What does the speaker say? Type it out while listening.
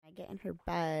get in her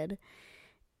bed,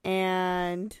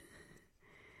 and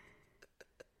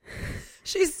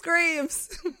she screams.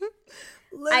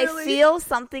 I feel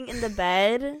something in the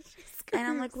bed, and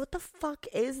I'm like, what the fuck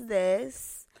is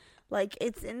this? Like,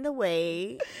 it's in the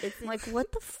way. It's like,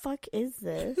 what the fuck is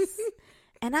this?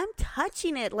 And I'm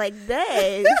touching it like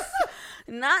this,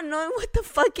 not knowing what the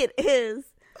fuck it is.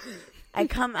 I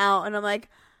come out, and I'm like,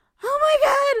 oh my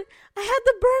God, I had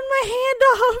to burn my hand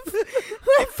off.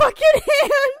 My fucking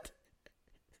hand.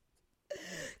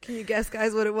 Can you guess,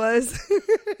 guys, what it was?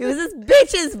 It was this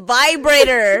bitch's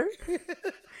vibrator.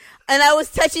 And I was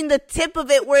touching the tip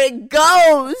of it where it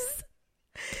goes.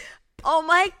 Oh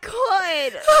my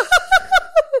God.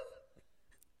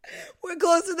 We're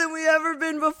closer than we ever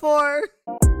been before.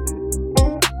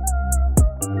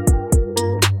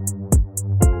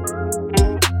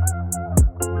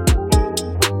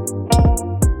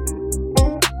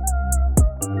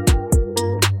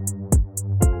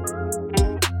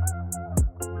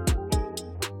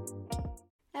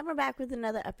 And we're back with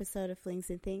another episode of Flings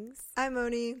and Things. I'm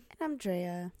Moni. And I'm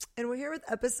Drea. And we're here with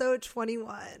episode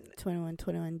 21.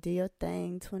 21. Do your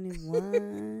thing,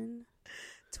 21.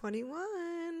 21.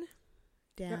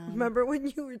 Damn. Remember when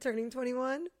you were turning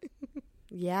 21?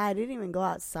 Yeah, I didn't even go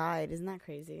outside. Isn't that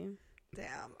crazy?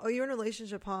 Damn. Oh, you were in a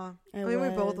relationship, huh? I mean, we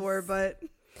both were, but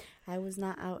I was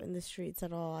not out in the streets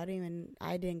at all. I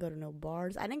didn't go to no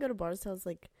bars. I didn't go to bars till I was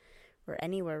like, or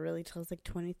anywhere really, till I was like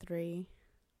 23.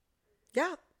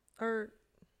 Yeah. Or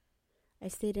I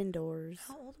stayed indoors.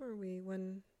 How old were we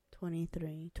when?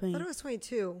 23. I thought it was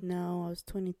 22. No, I was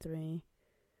 23.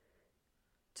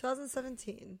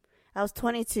 2017. I was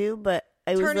 22, but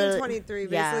I was turning 23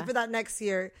 basically, yeah, for that next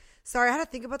year. Sorry, I had to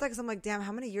think about that because I'm like, damn,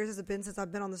 how many years has it been since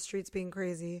I've been on the streets being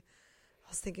crazy? I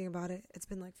was thinking about it. It's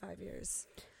been like 5 years.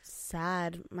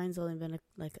 Sad. Mine's only been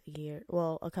like a year.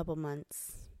 Well, a couple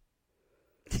months.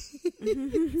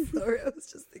 Sorry, I was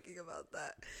just thinking about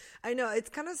that. I know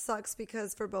it kind of sucks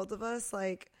because for both of us,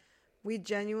 like, we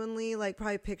genuinely like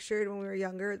probably pictured when we were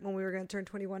younger, when we were going to turn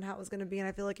 21, how it was going to be, and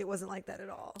I feel like it wasn't like that at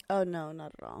all. Oh no,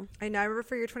 not at all. I know. I remember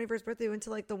for your 21st birthday, we went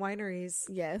to like the wineries.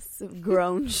 Yes,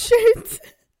 grown shit.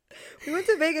 We went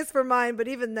to Vegas for mine, but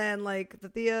even then, like the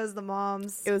Theas, the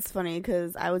moms. It was funny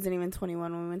because I wasn't even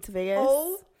 21 when we went to Vegas.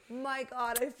 Oh my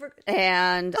God, I forgot.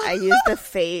 And I used a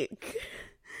fake.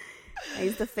 I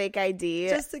used a fake ID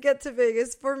just to get to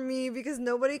Vegas for me because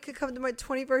nobody could come to my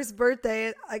 21st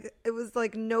birthday. It was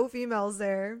like no females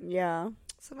there. Yeah.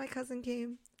 So my cousin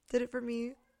came, did it for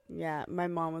me. Yeah, my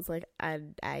mom was like, I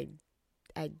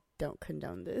don't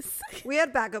condone this. We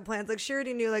had backup plans. Like she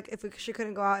already knew, like if she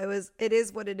couldn't go out, it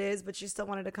is what it is. But she still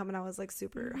wanted to come, and I was like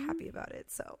super happy about it.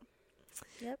 So,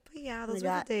 yep. But yeah, those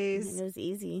were the days. And it was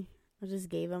easy. I just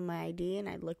gave him my ID, and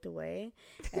I looked away,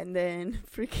 and then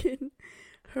freaking.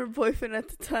 Her boyfriend at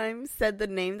the time said the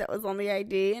name that was on the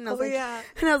ID, and I was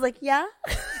yeah.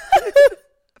 I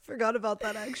forgot about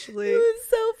that actually. It was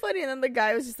so funny, and then the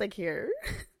guy was just like, here.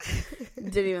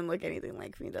 Didn't even look anything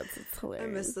like me. It's hilarious.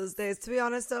 I miss those days. To be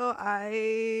honest, though,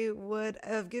 I would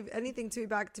have given anything to be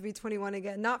back to be 21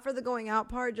 again. Not for the going out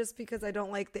part, just because I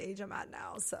don't like the age I'm at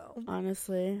now. So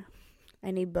honestly,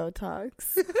 I need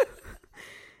Botox.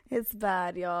 It's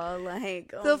bad, y'all.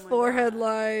 Like the forehead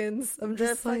lines. I'm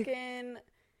just like fucking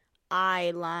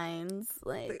eye lines.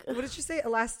 Like what did you say?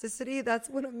 Elasticity. That's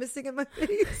what I'm missing in my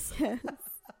face. Yes.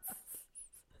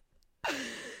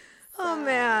 Oh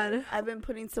man, I've been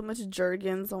putting so much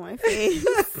Jergens on my face.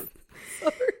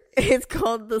 Sorry. It's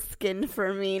called the Skin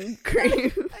Firming cream. I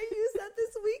used that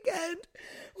this weekend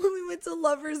when we went to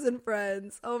Lovers and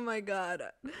Friends. Oh my God.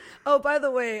 Oh, by the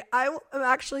way, I am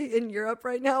actually in Europe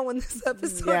right now when this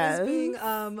episode is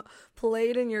being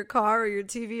played in your car or your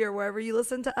TV or wherever you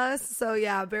listen to us. So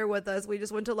yeah, bear with us. We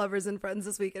just went to Lovers and Friends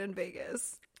this weekend in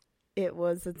Vegas. It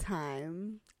was a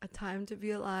time. A time to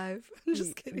be alive. I'm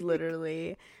just kidding.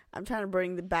 Literally. I'm trying to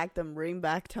bring back them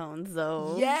ringback tones,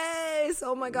 though. Yes.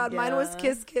 Oh, my God. Yeah. Mine was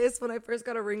Kiss Kiss when I first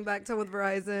got a ringback tone with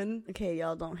Verizon. Okay,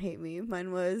 y'all don't hate me.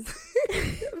 Mine was...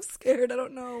 I'm scared. I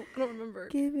don't know. I don't remember.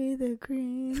 Give me the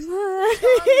green Legend.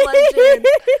 light.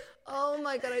 Oh,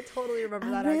 my God. I totally remember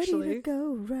that, ready actually. to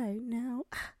go right now.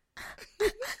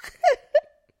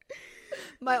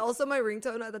 My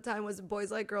ringtone at the time was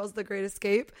Boys Like Girls, The Great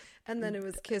Escape, and then it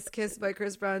was Kiss Kiss by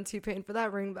Chris Brown and T-Pain for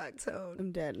that ringback tone.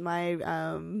 I'm dead. My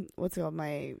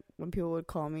when people would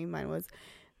call me, mine was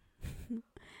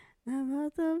I'm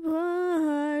at the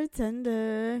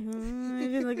bartender.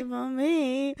 If you're looking for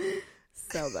me.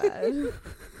 So bad.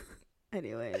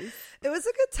 Anyways, it was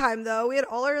a good time though. We had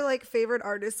all our like favorite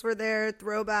artists were there,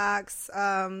 throwbacks,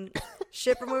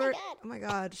 shit from when we were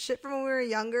shit from when we were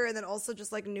younger, and then also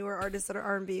just like newer artists that are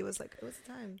R&B. It was a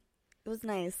time. It was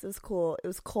nice. It was cool. It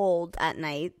was cold at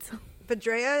night. But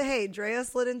Drea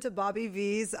slid into Bobby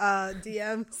V's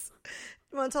DMs.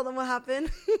 You want to tell them what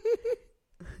happened?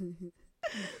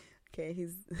 Okay,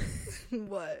 he's...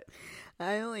 What?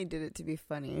 I only did it to be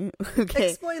funny. Okay.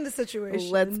 Explain the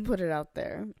situation. Let's put it out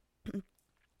there.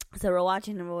 So we're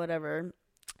watching him or whatever.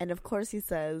 And of course he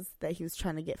says that he was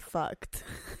trying to get fucked.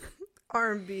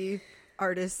 R&B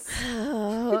artists.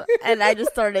 And I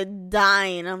just started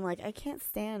dying. I'm like, I can't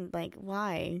stand, like,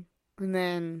 why? And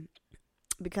then,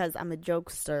 because I'm a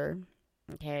jokester,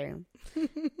 okay,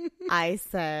 I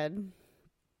said,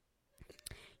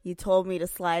 you told me to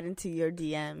slide into your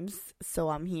DMs, so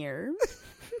I'm here.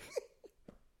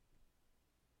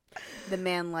 The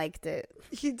man liked it.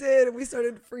 He did, and we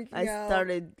started freaking out. I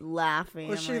started laughing.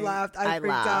 Well, she laughed. I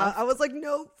freaked out. I was like,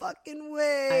 no fucking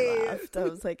way. I laughed. I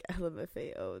was like,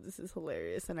 LMFAO, this is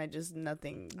hilarious. And I just,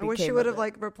 nothing I wish she would have,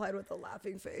 like, replied with a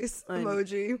laughing face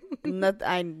emoji.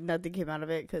 Nothing came out of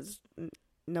it because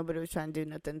nobody was trying to do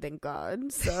nothing, thank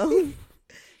God. So.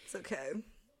 It's okay.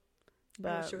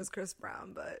 But, I wish it was Chris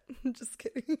Brown, but just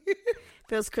kidding.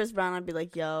 If it was Chris Brown, I'd be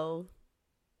like, yo,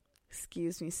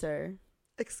 excuse me, sir.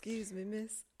 Excuse me,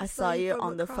 miss. I saw you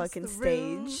on the fucking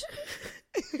stage.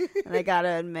 And I gotta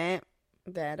admit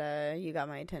that you got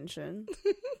my attention.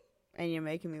 And you're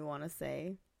making me want to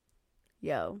say,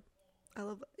 yo. I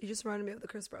love you just reminded me of the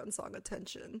Chris Brown song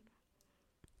Attention.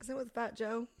 Isn't it with Fat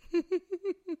Joe?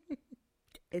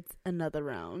 It's another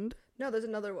round. No, there's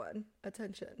another one.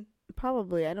 Attention.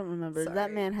 Probably. I don't remember. Sorry.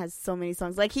 That man has so many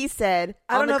songs. Like he said,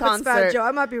 I don't know if it's Fat Joe.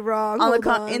 I might be wrong.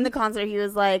 In the concert, he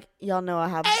was like, y'all know I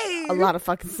have a lot of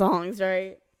fucking songs,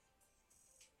 right?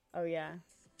 Oh, yeah.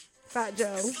 Fat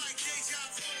Joe.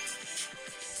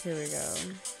 Here we go.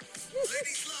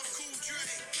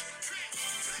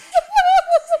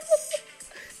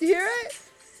 You hear it?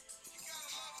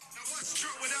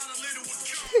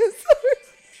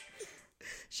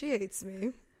 She hates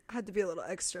me. I had to be a little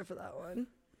extra for that one.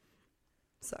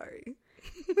 Sorry.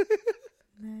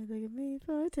 Look at me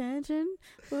for attention.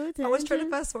 I was trying to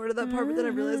fast forward to that part, but then I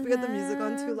realized we had the music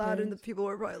on too loud, and the people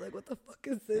were probably like, "What the fuck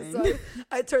is this?" So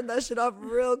I turned that shit off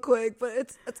real quick.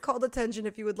 But it's called Attention.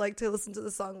 If you would like to listen to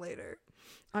the song later,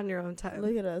 on your own time.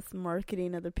 Look at us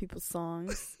marketing other people's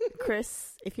songs,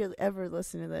 Chris. If you ever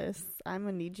listen to this, I'm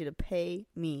gonna need you to pay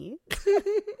me.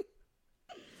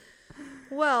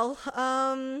 Well,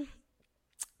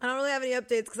 I don't really have any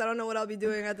updates because I don't know what I'll be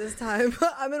doing at this time.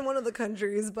 I'm in one of the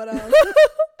countries, but I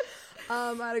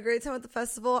had a great time at the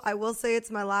festival. I will say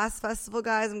it's my last festival,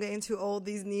 guys. I'm getting too old.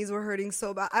 These knees were hurting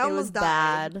so bad. I almost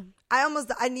died.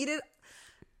 I needed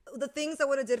the things I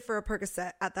would have did for a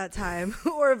Percocet at that time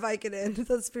or a Vicodin.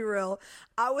 Let's be real.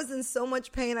 I was in so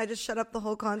much pain. I just shut up the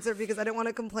whole concert because I didn't want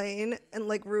to complain and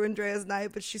like ruin Drea's night,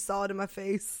 but she saw it in my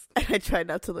face. And I tried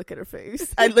not to look at her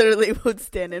face. I literally would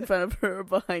stand in front of her or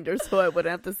behind her so I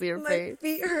wouldn't have to see her face. My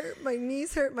feet hurt, my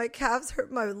knees hurt, my calves hurt,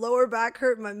 my lower back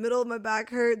hurt, my middle of my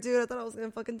back hurt. Dude, I thought I was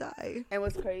gonna fucking die. And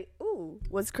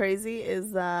what's crazy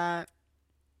is that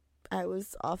I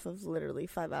was off of literally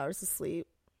 5 hours of sleep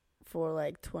for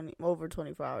like over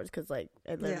 24 hours because like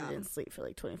I literally didn't sleep for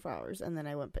like 24 hours, and then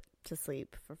I went to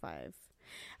sleep for 5.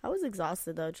 I was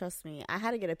exhausted though, trust me. I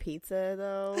had to get a pizza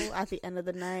though at the end of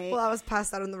the night. Well, I was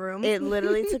passed out in the room. It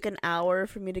literally took an hour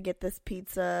for me to get this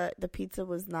pizza. The pizza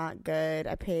was not good.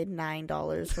 I paid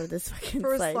 $9 for this fucking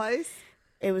for a slice.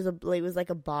 It was like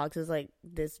a box. It was like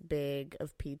this big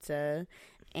of pizza,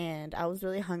 and I was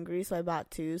really hungry, so I bought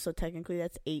 2. So technically,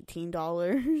 that's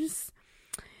 $18.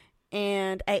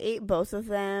 And I ate both of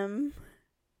them,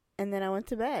 and then I went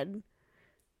to bed.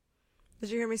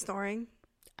 Did you hear me snoring?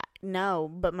 No,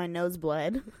 but my nose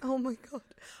bled. Oh my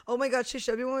god! She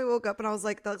showed me when we woke up, and I was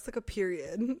like, "That looks like a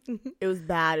period." It was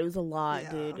bad. It was a lot,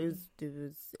 dude.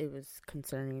 It was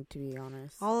concerning, to be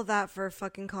honest. All of that for a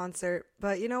fucking concert,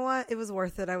 but you know what? It was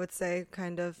worth it. I would say,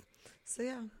 kind of. So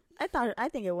yeah, I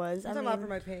think it was. I'm not for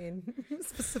my pain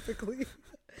specifically.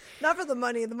 Not for the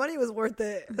money. The money was worth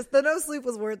it. The no sleep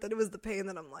was worth it. It was the pain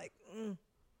that I'm like,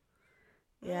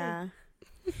 yeah.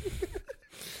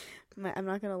 I'm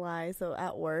not gonna lie. So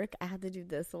at work, I had to do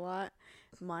this a lot.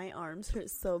 My arms hurt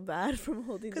so bad from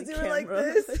holding the camera. Because you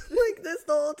were like this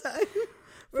the whole time.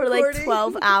 For like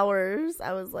 12 hours.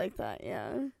 I was like that,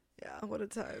 yeah. Yeah, what a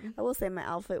time. I will say my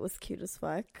outfit was cute as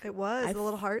fuck. It was. The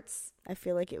little hearts. I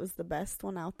feel like it was the best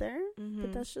one out there. Mm-hmm.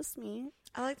 But that's just me.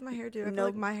 I liked my hairdo. I feel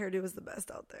like my hairdo was the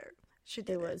best out there.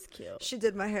 It was cute. She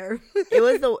did my hair.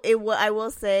 I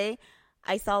will say,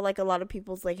 I saw like a lot of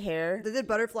people's like hair. They did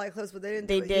butterfly clips, but they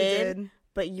didn't. You did.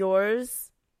 But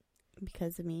yours,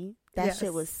 because of me, that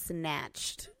shit was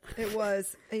snatched. It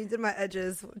was. And you did my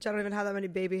edges, which I don't even have that many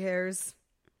baby hairs.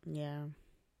 Yeah.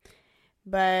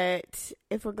 But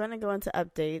if we're going to go into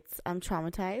updates, I'm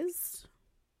traumatized.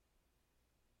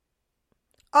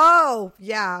 Oh,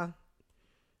 yeah.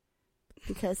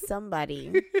 Because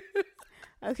somebody...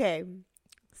 Okay.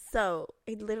 So,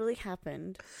 it literally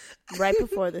happened right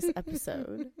before this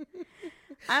episode.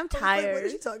 I'm tired. What are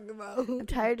you talking about? I'm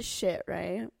tired of shit,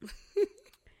 right?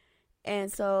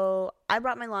 And so I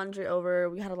brought my laundry over.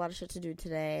 We had a lot of shit to do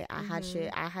today. I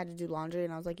had to do laundry,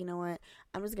 and I was like, you know what?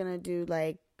 I'm just gonna do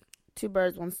like 2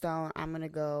 birds, 1 stone. I'm gonna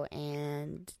go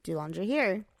and do laundry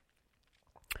here.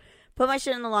 Put my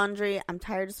shit in the laundry. I'm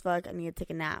tired as fuck. I need to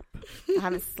take a nap. I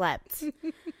haven't slept.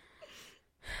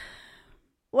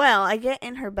 Well, I get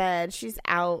in her bed. She's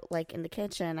out like in the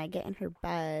kitchen. I get in her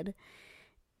bed,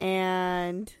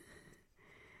 and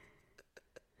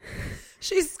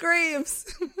she screams.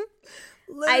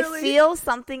 I feel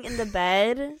something in the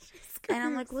bed, and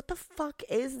I'm like, what the fuck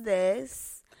is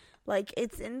this? Like,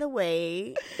 it's in the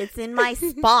way. It's in my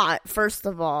spot, first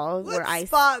of all. What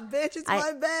spot, bitch? It's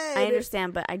my bed. I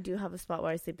understand, but I do have a spot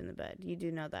where I sleep in the bed. You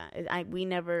do know that. I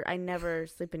never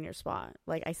sleep in your spot.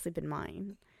 Like, I sleep in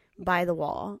mine. By the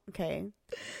wall, okay? I'm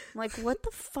like, what the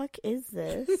fuck is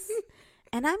this?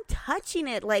 And I'm touching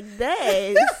it like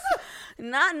this,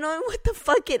 not knowing what the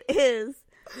fuck it is.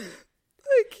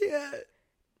 I can't.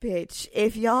 Bitch,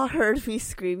 if y'all heard me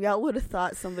scream, y'all would have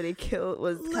thought somebody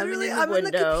was literally coming in the I'm window.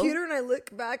 in the computer and I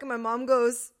look back and my mom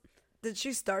goes, did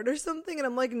she start or something? And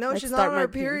I'm like, no, she's not on her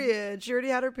period. She already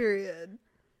had her period.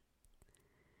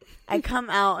 I come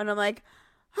out and I'm like,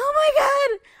 oh my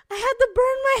god, I had to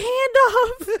burn my hand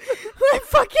off. My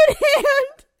fucking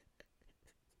hand.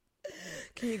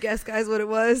 Can you guess, guys, what it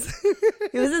was?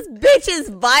 It was this bitch's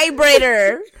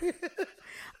vibrator.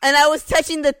 And I was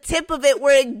touching the tip of it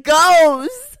where it goes.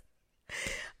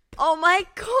 Oh my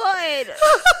god.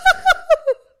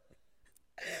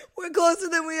 We're closer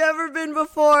than we ever been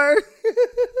before.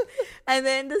 And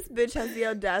then this bitch has the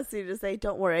audacity to say,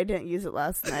 don't worry, I didn't use it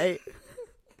last night.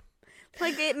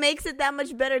 Like, it makes it that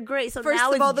much better. Great. So first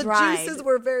now of all, it's the dried. juices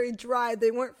were very dry. They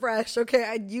weren't fresh. Okay,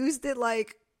 I used it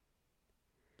like,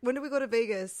 when did we go to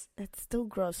Vegas? That's still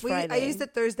gross. Friday. I used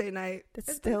it Thursday night.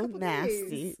 That's still nasty.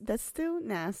 Days. That's still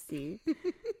nasty.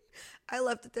 I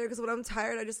left it there because when I'm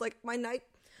tired, I just like my night.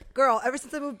 Girl, ever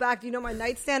since I moved back, you know my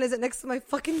nightstand isn't next to my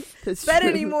fucking bed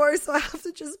anymore, so I have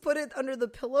to just put it under the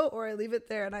pillow or I leave it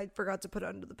there, and I forgot to put it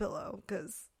under the pillow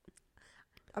because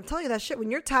I'm telling you that shit.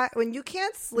 When you're tired, when you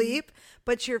can't sleep,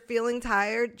 but you're feeling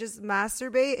tired, just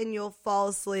masturbate and you'll fall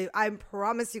asleep. I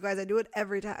promise you guys, I do it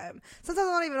every time. Sometimes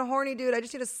I'm not even a horny dude. I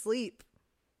just need to sleep.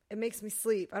 It makes me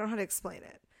sleep. I don't know how to explain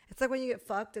it. It's like when you get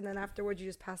fucked and then afterwards you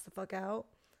just pass the fuck out.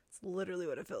 It's literally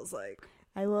what it feels like.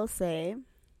 I will say,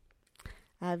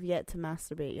 I have yet to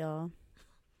masturbate, y'all.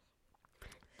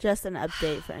 Just an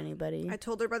update for anybody. I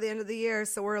told her by the end of the year,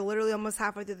 so we're literally almost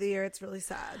halfway through the year. It's really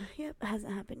sad. Yep, it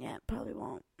hasn't happened yet. Probably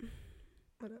won't.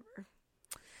 Whatever.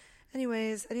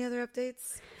 Anyways, any other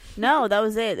updates? No, that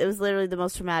was it. It was literally the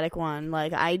most traumatic one.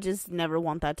 Like, I just never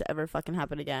want that to ever fucking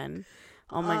happen again.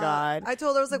 Oh my god. I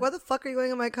told her, I was like, why the fuck are you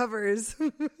going in my covers?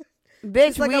 Bitch,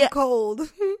 it's like I'm cold.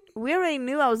 We already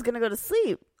knew I was going to go to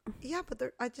sleep. Yeah,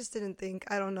 but I just didn't think.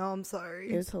 I don't know. I'm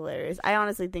sorry. It was hilarious. I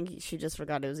honestly think she just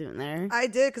forgot it was even there. I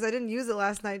did because I didn't use it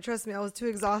last night. Trust me, I was too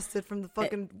exhausted from the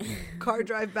fucking car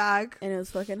drive back. And it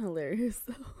was fucking hilarious,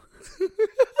 though.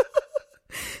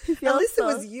 At least it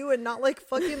was you and not like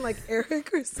fucking like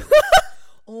Eric or something.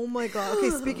 Oh my god. Okay,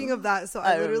 speaking of that, so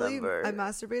I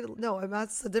masturbated. No,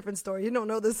 that's a different story. You don't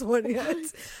know this one yet.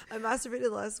 I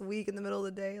masturbated last week in the middle of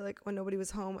the day, like when nobody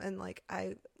was home, and like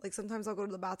I sometimes I'll go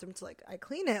to the bathroom to like I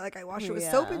clean it, like I wash it with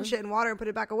soap and shit and water and put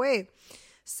it back away.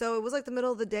 So it was like the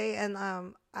middle of the day, and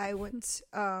I went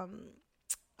to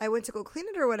go clean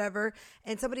it or whatever,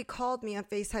 and somebody called me and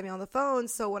FaceTimed me on the phone.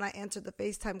 So when I answered the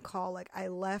FaceTime call, I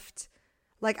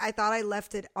thought I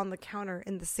left it on the counter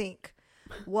in the sink.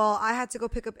 Well, I had to go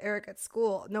pick up Eric at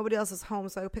school. Nobody else was home,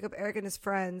 so I pick up Eric and his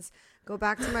friends, go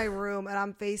back to my room, and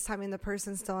I'm FaceTiming the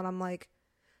person still, and I'm like,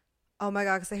 oh my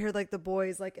god, because I heard like the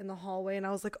boys like in the hallway, and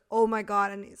I was like, oh my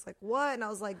god, and he's like, what? And I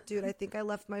was like, dude, I think I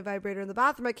left my vibrator in the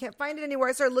bathroom. I can't find it anywhere.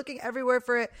 I started looking everywhere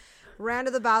for it, ran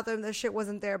to the bathroom, the shit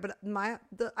wasn't there. But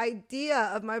the idea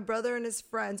of my brother and his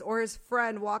friends, or his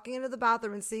friend walking into the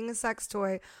bathroom and seeing a sex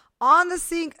toy on the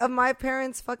sink of my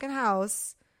parents' fucking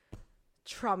house,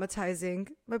 traumatizing.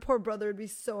 My poor brother would be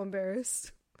so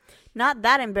embarrassed. Not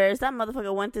that embarrassed. That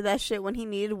motherfucker went through that shit when he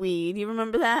needed weed. You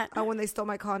remember that? Oh, when they stole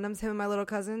my condoms, him and my little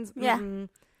cousins? Yeah. Mm-hmm.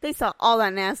 They saw all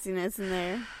that nastiness in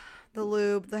there. The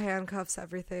lube, the handcuffs,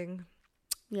 everything.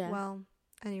 Yeah. Well,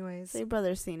 anyways. So your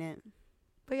brother's seen it.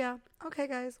 But yeah. Okay,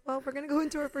 guys. Well, we're going to go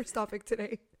into our first topic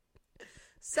today.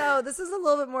 So this is a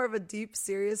little bit more of a deep,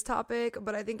 serious topic,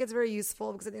 but I think it's very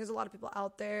useful because I think there's a lot of people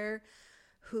out there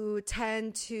who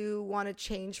tend to want to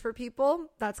change for people.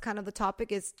 That's kind of the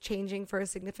topic, is changing for a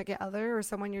significant other or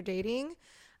someone you're dating.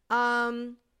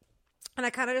 And I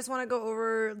kind of just want to go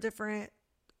over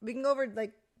we can go over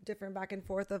like different back and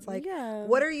forth of like,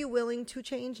 what are you willing to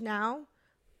change now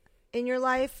in your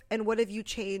life? And what have you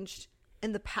changed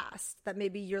in the past that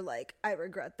maybe you're like, I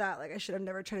regret that. Like I should have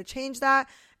never tried to change that.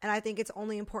 And I think it's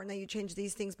only important that you change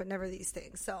these things, but never these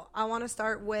things. So I want to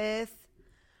start with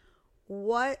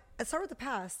let's start with the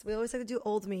past. We always like to do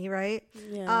old me, right?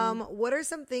 Yeah. What are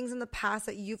some things in the past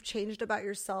that you've changed about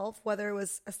yourself, whether it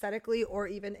was aesthetically or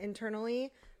even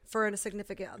internally, for a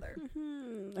significant other?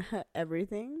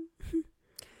 Everything.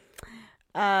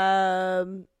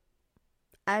 I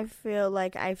feel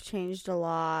like I've changed a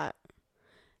lot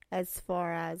as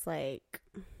far as like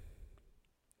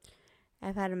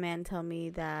I've had a man tell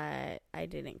me that I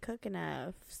didn't cook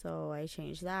enough, so I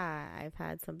changed that. I've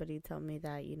had somebody tell me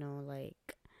that, you know,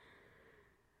 like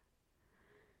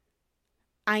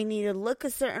I need to look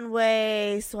a certain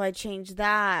way, so I changed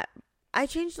that. I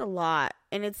changed a lot,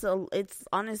 and it's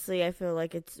honestly, I feel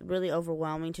like it's really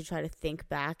overwhelming to try to think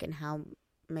back and how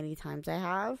many times I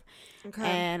have. Okay.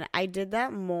 And I did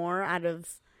that more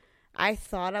I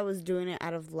thought I was doing it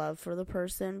out of love for the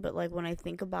person, but like when I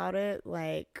think about it,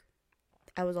 like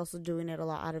I was also doing it a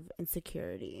lot out of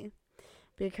insecurity,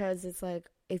 because it's like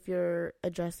if you're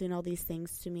addressing all these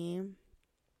things to me,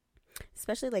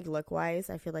 especially like look wise,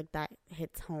 I feel like that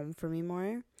hits home for me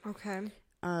more. Okay.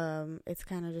 It's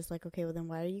kind of just like, okay, well then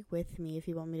why are you with me if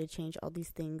you want me to change all these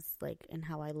things like in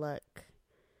how I look,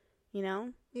 you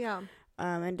know? Yeah.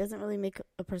 And it doesn't really make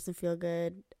a person feel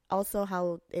good. Also,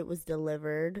 how it was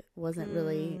delivered wasn't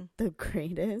really the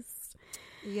greatest.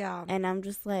 Yeah. And I'm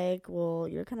just like, well,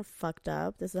 you're kind of fucked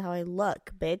up. This is how I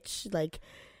look, bitch. Like,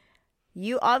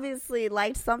 you obviously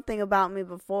liked something about me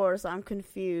before, so I'm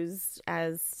confused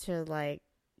as to, like,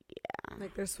 yeah.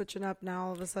 Like, they're switching up now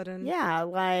all of a sudden. Yeah,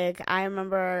 like, I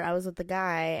remember I was with the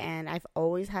guy, and I've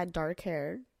always had dark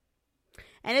hair.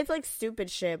 And it's, like, stupid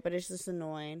shit, but it's just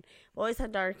annoying. I've always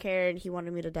had dark hair, and he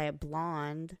wanted me to dye it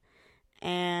blonde.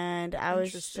 And I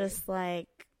was just like,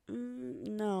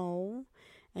 no.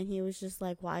 And he was just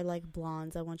like, well, I like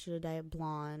blondes. I want you to dye it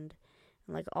blonde.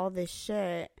 And like all this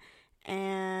shit.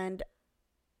 And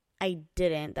I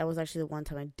didn't. That was actually the one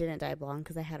time I didn't dye blonde,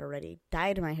 because I had already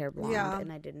dyed my hair blonde. Yeah.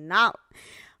 And I did not.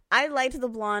 I liked the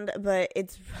blonde, but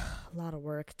it's a lot of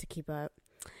work to keep up.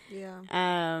 Yeah.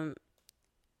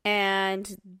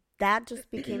 And that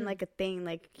just became like a thing.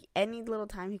 Like any little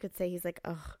time he could say, he's like,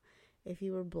 ugh. If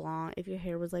you were blonde, if your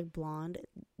hair was like blonde,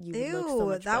 you would look so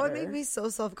much better. That would make me so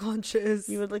self-conscious.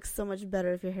 You would look so much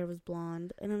better if your hair was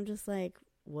blonde. And I'm just like,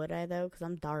 would I though? Because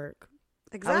I'm dark.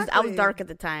 Exactly. I was dark at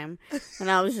the time.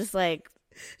 And I was just like.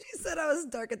 She said I was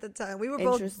dark at the time. We were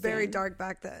both very dark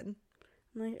back then.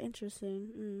 I'm like,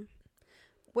 interesting.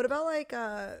 What about like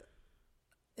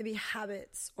maybe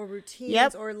habits or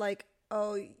routines or like,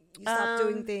 oh, you stopped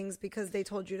doing things because they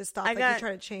told you to stop. You try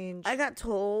to change. I got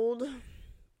told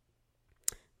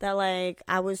that like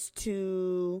I was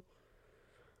too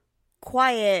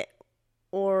quiet,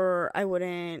 or I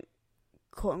wouldn't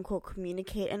quote unquote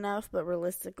communicate enough, but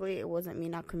realistically it wasn't me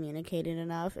not communicating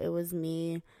enough. It was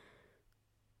me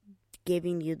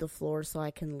giving you the floor so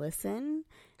I can listen.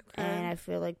 Okay. And I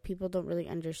feel like people don't really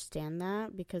understand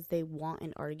that, because they want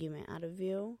an argument out of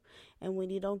you. And when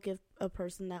you don't give a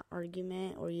person that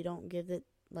argument, or you don't give it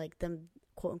like them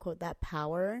quote unquote that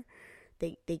power,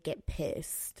 they get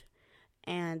pissed.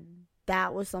 And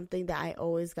that was something that I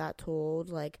always got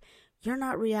told, like, you're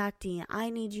not reacting.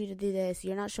 I need you to do this.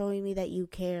 You're not showing me that you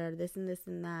care. This and this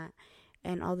and that.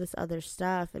 And all this other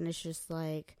stuff. And it's just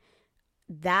like,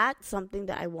 that's something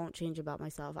that I won't change about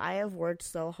myself. I have worked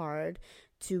so hard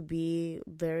to be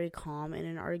very calm in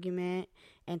an argument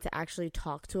and to actually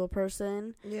talk to a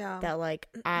person. Yeah. That, like,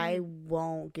 I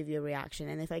won't give you a reaction.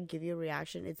 And if I give you a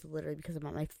reaction, it's literally because I'm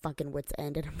at my fucking wit's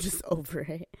end and I'm just over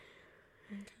it.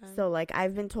 Okay. So, like,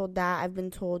 I've been told that. I've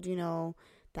been told, you know,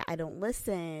 that I don't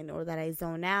listen or that I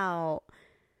zone out.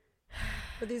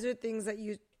 But these are things that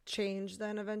you change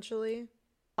then eventually?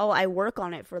 Oh, I work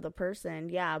on it for the person.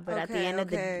 Yeah, but at the end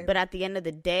of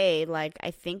the day, like,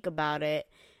 I think about it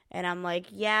and I'm like,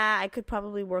 yeah, I could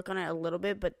probably work on it a little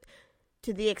bit, but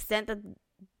to the extent that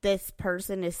this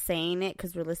person is saying it,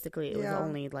 because realistically it was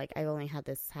only like, I've only had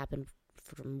this happen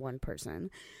from one person.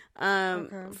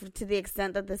 To the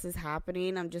extent that this is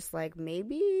happening, I'm just like,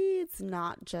 maybe it's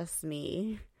not just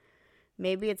me.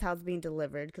 Maybe it's how it's being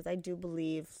delivered, because I do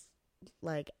believe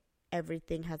like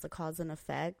everything has a cause and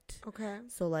effect. Okay.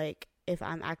 So like if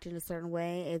I'm acting a certain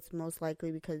way, it's most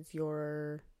likely because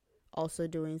you're also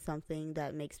doing something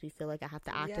that makes me feel like I have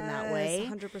to act in that way.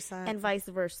 100%. And vice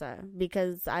versa,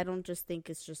 because I don't just think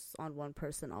it's just on one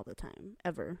person all the time,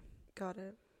 ever. Got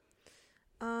it.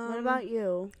 What about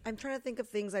you? I'm trying to think of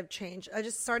things I've changed.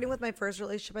 Starting with my first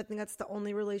relationship, I think that's the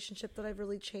only relationship that I've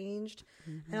really changed.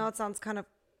 I know it sounds kind of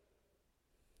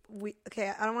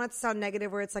okay, I don't want it to sound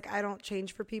negative where it's like I don't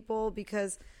change for people,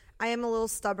 because I am a little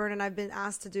stubborn and I've been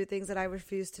asked to do things that I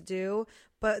refuse to do.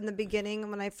 But in the beginning,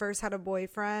 when I first had a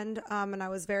boyfriend, and I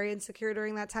was very insecure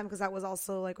during that time, because that was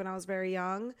also like when I was very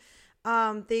young,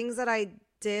 things that I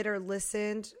did or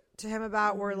listened to him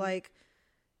about were like,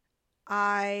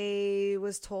 I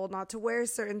was told not to wear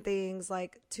certain things,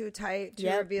 like too tight, too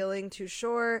revealing, too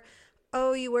short.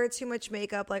 Oh, you wear too much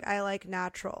makeup. Like, I like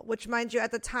natural, which, mind you,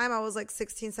 at the time I was like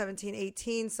 16, 17,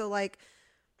 18. So like,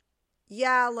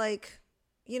 yeah, like,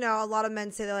 you know, a lot of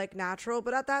men say they like natural,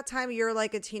 but at that time you're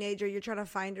like a teenager. You're trying to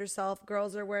find yourself.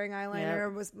 Girls are wearing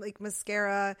eyeliner, was like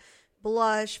mascara,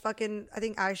 blush, fucking, I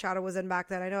think eyeshadow was in back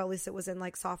then. I know at least it was in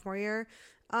like sophomore year.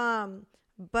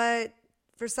 But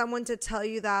for someone to tell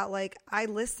you that, like, I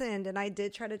listened and I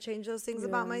did try to change those things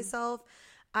about myself.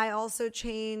 I also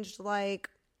changed, like,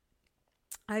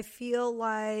 I feel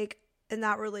like in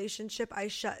that relationship I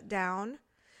shut down.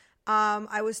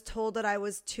 I was told that I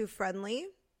was too friendly.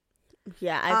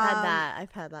 Yeah,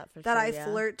 I've had that for sure. That I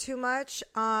flirt too much,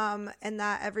 and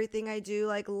that everything I do,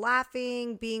 like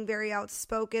laughing, being very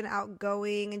outspoken,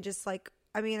 outgoing, and just like,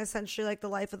 I mean, essentially like the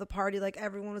life of the party. Like,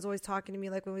 everyone was always talking to me,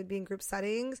 like when we'd be in group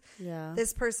settings. Yeah.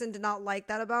 This person did not like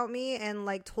that about me and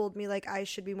like told me like I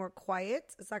should be more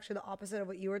quiet. It's actually the opposite of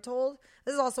what you were told.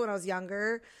 This is also when I was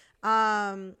younger.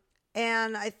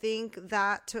 And I think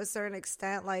that to a certain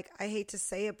extent, like, I hate to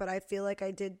say it, but I feel like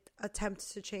I did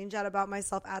attempt to change that about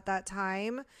myself at that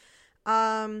time.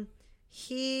 One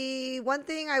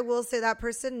thing I will say, that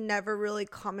person never really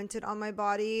commented on my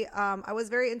body. I was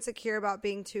very insecure about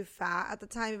being too fat at the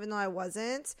time, even though I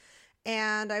wasn't.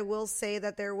 And I will say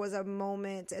that there was a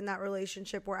moment in that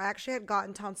relationship where I actually had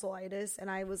gotten tonsillitis, and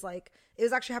I was like, it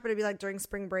was actually happened to be like during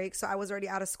spring break. So I was already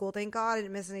out of school. Thank God I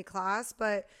didn't miss any class,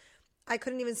 but I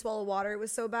couldn't even swallow water. It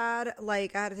was so bad.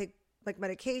 Like, I had to take like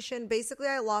medication. Basically,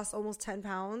 I lost almost 10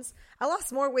 pounds. I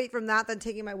lost more weight from that than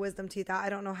taking my wisdom teeth out. I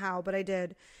don't know how, but I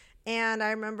did. And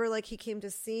I remember like he came to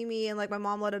see me, and like my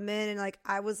mom let him in, and like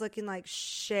I was looking like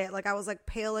shit. Like, I was like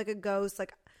pale like a ghost.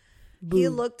 Like, boom. He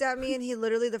looked at me, and he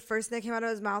literally, the first thing that came out of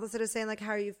his mouth, instead of saying like,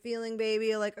 how are you feeling,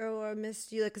 baby? Like, oh, I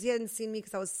missed you. Like, cause he hadn't seen me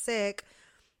because I was sick.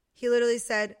 He literally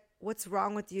said, what's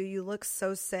wrong with you? You look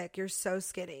so sick. You're so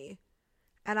skinny.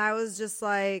 And I was just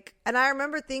like, and I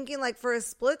remember thinking like for a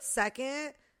split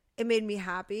second, it made me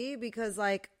happy because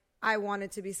like I wanted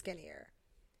to be skinnier.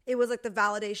 It was like the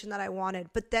validation that I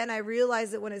wanted. But then I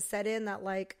realized that when it set in that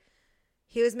like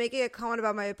he was making a comment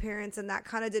about my appearance, and that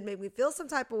kind of did make me feel some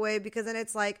type of way, because then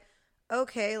it's like,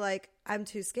 okay, like I'm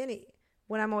too skinny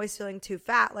when I'm always feeling too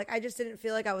fat. Like, I just didn't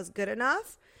feel like I was good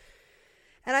enough.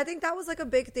 And I think that was like a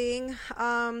big thing.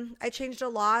 I changed a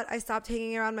lot. I stopped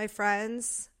hanging around my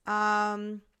friends.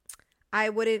 I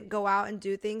wouldn't go out and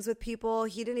do things with people.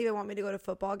 He didn't even want me to go to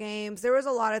football games. There was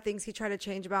a lot of things he tried to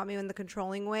change about me in the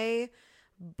controlling way.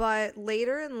 But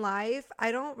later in life,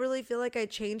 I don't really feel like I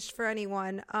changed for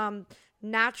anyone.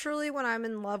 Naturally, when I'm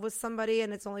in love with somebody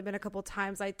and it's only been a couple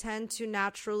times, I tend to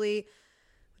naturally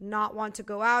not want to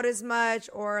go out as much,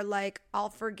 or like I'll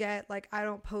forget, like I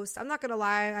don't post. I'm not going to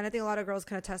lie, and I think a lot of girls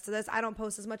can attest to this. I don't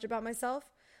post as much about myself,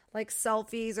 like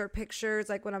selfies or pictures,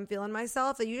 like when I'm feeling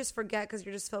myself, that you just forget because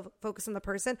you're just focused on the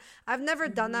person. I've never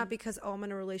done that because, oh, I'm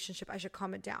in a relationship, I should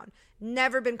calm it down.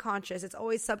 Never been conscious. It's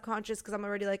always subconscious because I'm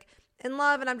already like in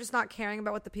love and I'm just not caring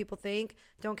about what the people think.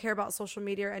 Don't care about social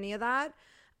media or any of that.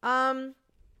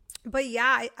 But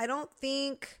yeah, I don't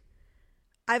think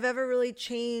I've ever really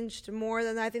changed more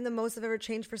than that. I think the most I've ever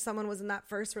changed for someone was in that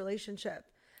first relationship.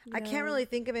 Yeah. I can't really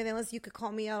think of anything unless you could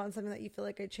call me out on something that you feel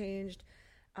like I changed.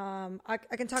 I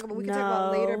can talk about, we can talk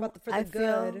about later about the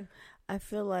good. I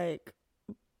feel like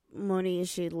Moni,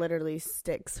 she literally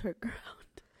sticks her ground.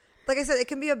 Like I said, it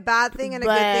can be a bad thing and a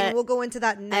good thing. We'll go into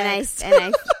that next.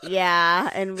 Yeah,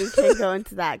 and we can go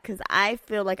into that because I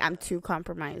feel like I'm too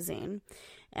compromising,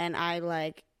 and I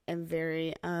like am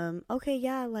very okay,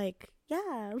 yeah, like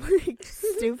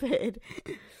stupid.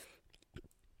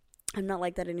 I'm not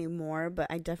like that anymore, but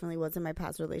I definitely was in my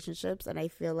past relationships, and I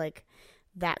feel like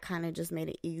that kind of just made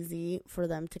it easy for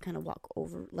them to kind of walk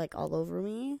over, like, all over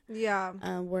me. Yeah.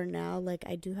 Where now, like,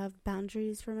 I do have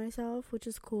boundaries for myself, which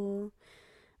is cool.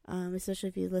 Especially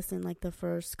if you listen like the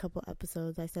first couple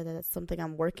episodes. I said that that's something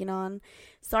I'm working on.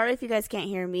 Sorry if you guys can't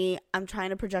hear me. I'm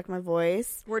trying to project my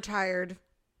voice. We're tired.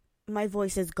 My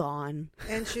voice is gone.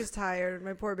 And she's tired.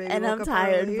 My poor baby. And woke I'm up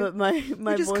tired, early. but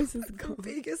my voice is gone.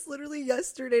 Vegas literally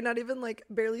yesterday, not even like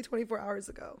barely 24 hours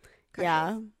ago.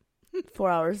 Yeah.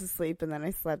 4 hours of sleep, and then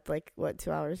I slept like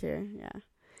 2 hours here. Yeah.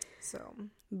 So,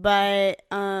 but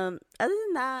other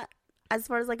than that, as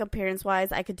far as like appearance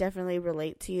wise, I could definitely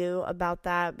relate to you about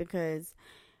that, because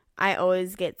I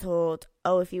always get told,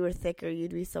 oh, if you were thicker,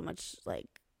 you'd be so much like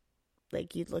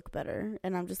you'd look better.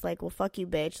 And I'm just like, well, fuck you,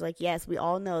 bitch. Like, yes, we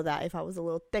all know that if I was a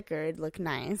little thicker, it'd look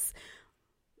nice,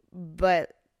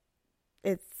 but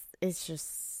it's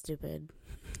just stupid.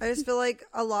 I just feel like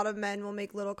a lot of men will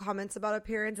make little comments about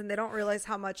appearance, and they don't realize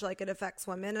how much like it affects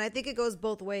women. And I think it goes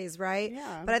both ways, right?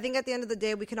 Yeah. But I think at the end of the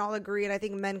day, we can all agree, and I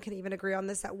think men can even agree on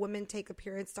this, that women take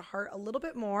appearance to heart a little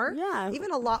bit more. Yeah.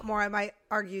 Even a lot more, I might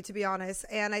argue, to be honest.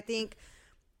 And I think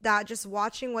that just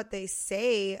watching what they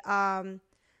say,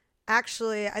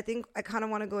 actually, I think I kind of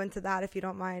want to go into that, if you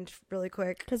don't mind, really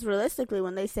quick. Because realistically,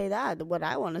 when they say that, what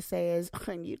I want to say is,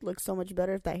 you'd look so much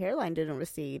better if that hairline didn't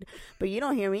recede. But you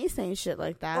don't hear me saying shit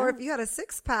like that. Or if you had a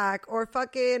six-pack, or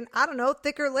fucking, I don't know,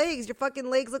 thicker legs. Your fucking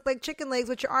legs look like chicken legs,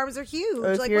 but your arms are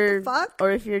huge. Like, what the fuck?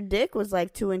 Or if your dick was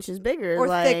like 2 inches bigger. Or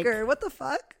like, thicker. What the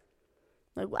fuck?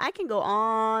 Like, I can go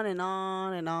on and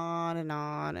on and on and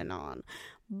on and on.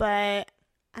 But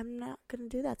I'm not going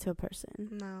to do that to a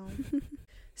person. No.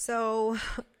 So,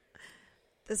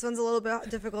 this one's a little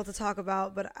bit difficult to talk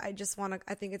about, but I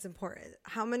think it's important.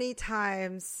 How many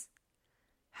times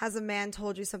has a man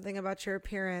told you something about your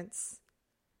appearance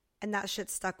and that shit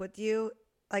stuck with you?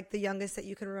 Like the youngest that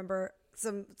you can remember,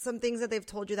 some things that they've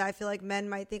told you that I feel like men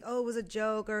might think, oh, it was a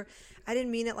joke, or I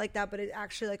didn't mean it like that, but it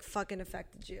actually like fucking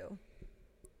affected you.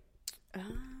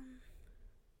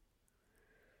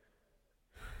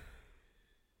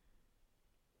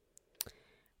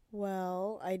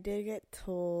 Well, I did get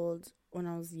told when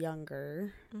I was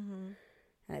younger, and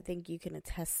I think you can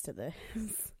attest to this,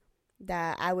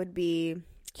 that I would be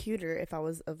cuter if I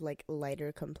was of like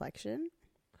lighter complexion.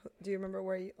 Do you remember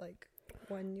where you like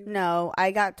when you? No,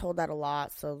 I got told that a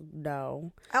lot, so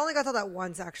no. I only got told that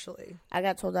once, actually. I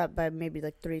got told that by maybe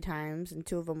like 3 times, and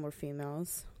 2 of them were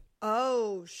females.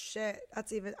 Oh shit! I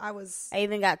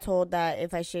even got told that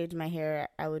if I shaved my hair,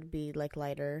 I would be like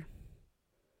lighter.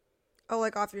 Oh,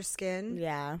 like off your skin?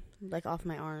 Yeah, like off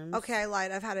my arms. Okay, I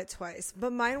lied. I've had it twice.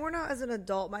 But mine were not as an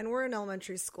adult. Mine were in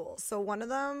elementary school. So one of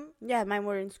them... Yeah, mine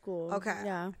were in school. Okay.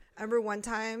 Yeah. I remember one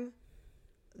time,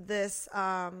 this,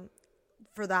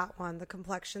 for that one, the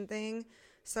complexion thing.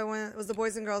 So when it was the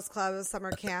Boys and Girls Club, it was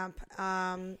summer camp.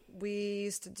 We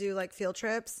used to do like field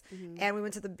trips, and we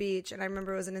went to the beach. And I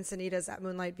remember it was in Encinitas at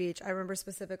Moonlight Beach. I remember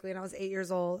specifically, and I was 8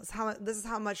 years old. This is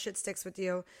how much shit sticks with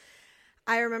you.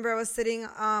 I remember I was sitting,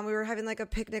 we were having like a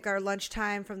picnic or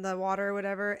lunchtime from the water or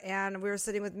whatever, and we were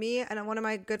sitting with me and one of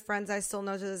my good friends I still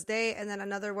know to this day, and then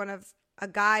another one of a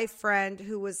guy friend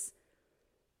who was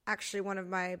actually one of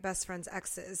my best friend's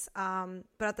exes. But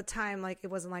at the time, like, it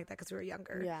wasn't like that because we were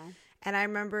younger. Yeah. And I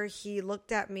remember he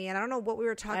looked at me, and I don't know what we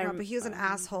were talking about, but he was an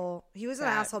asshole. He was an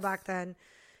asshole back then.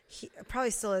 He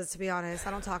probably still is, to be honest.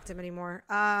 I don't talk to him anymore.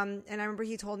 And I remember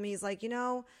he told me, he's like, you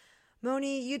know,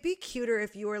 Moni, you'd be cuter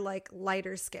if you were like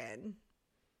lighter skin.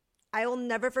 I will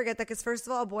never forget that, because first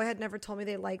of all, a boy had never told me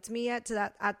they liked me yet.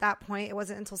 At that point, it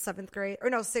wasn't until 6th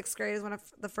grade is when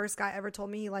the first guy ever told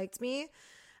me he liked me,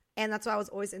 and that's why I was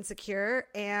always insecure.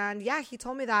 And yeah, he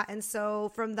told me that, and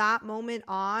so from that moment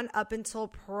on, up until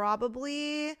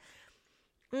probably,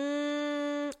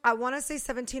 I want to say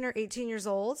 17 or 18 years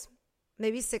old,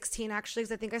 maybe 16 actually,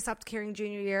 because I think I stopped caring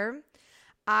junior year.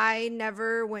 I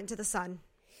never went to the sun.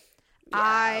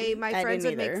 Yeah, my friends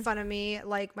would make fun of me,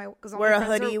 like wear a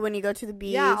hoodie when you go to the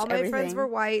beach. Yeah, all my friends were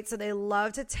white, so they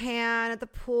loved to tan at the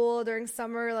pool during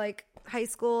summer, like high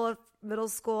school, middle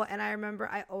school. And I remember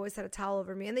I always had a towel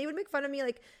over me, and they would make fun of me,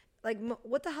 like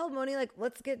what the hell, Moni? Like,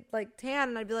 let's get like tan,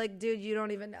 and I'd be like, dude, you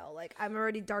don't even know. Like, I'm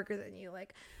already darker than you.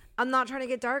 Like, I'm not trying to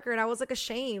get darker, and I was like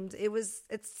ashamed. It's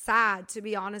sad, to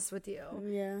be honest with you.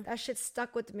 Yeah, that shit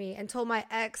stuck with me until my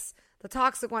ex, the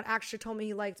toxic one, actually told me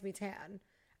he liked me tan.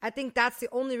 I think that's the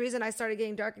only reason I started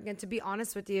getting dark again, to be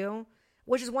honest with you,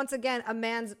 which is once again a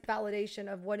man's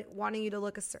validation of wanting you to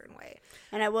look a certain way.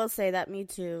 And I will say that me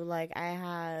too. Like, I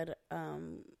had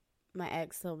my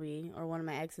ex tell me, or one of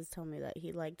my exes tell me that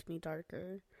he liked me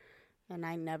darker, and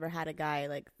I never had a guy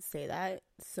like say that.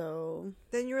 So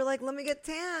then you were like, let me get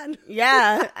tan.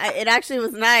 Yeah, it actually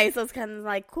was nice. I was kind of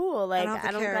like, cool. Like, I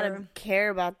don't gotta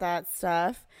care about that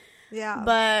stuff. Yeah,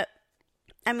 but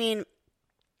I mean,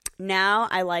 Now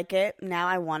I like it. Now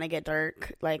I want to get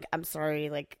dark. Like, I'm sorry,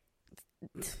 like,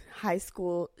 high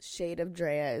school shade of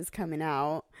Drea is coming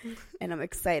out, and I'm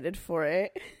excited for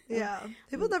it. Yeah,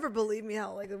 people never believe me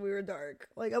how like we were dark.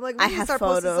 Like, I'm like, I we need to have start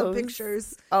photos. posting some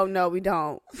pictures. Oh no, we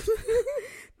don't.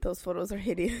 Those photos are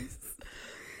hideous.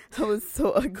 I was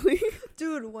so ugly.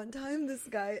 Dude, one time this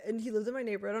guy, and he lived in my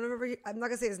neighborhood. I don't remember. I'm not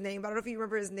gonna say his name, but I don't know if you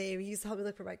remember his name. He used to help me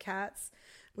look for my cats.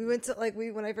 We went to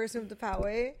when I first moved to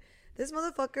Poway. This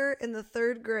motherfucker in the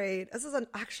 3rd grade.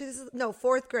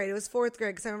 Fourth grade. It was 4th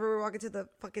grade because I remember we were walking to the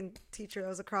fucking teacher that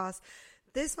was across.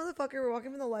 This motherfucker, we're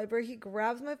walking from the library. He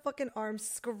grabs my fucking arm,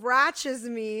 scratches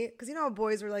me because you know how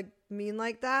boys were like mean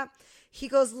like that. He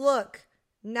goes, "Look,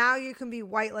 now you can be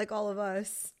white like all of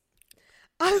us."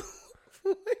 Oh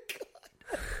my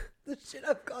god, the shit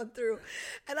I've gone through,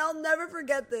 and I'll never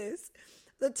forget this.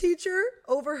 The teacher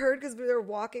overheard because we were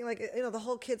walking, like, you know, the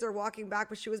whole kids are walking back,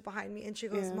 but she was behind me, and she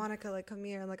goes, "Monica, like, come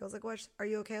here." And like, I was like, "What? Are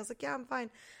you okay?" I was like, "Yeah, I'm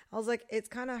fine." I was like, "It's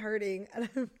kind of hurting,"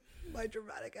 and my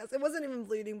dramatic ass. It wasn't even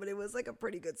bleeding, but it was like a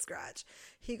pretty good scratch.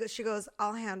 She goes,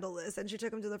 "I'll handle this," and she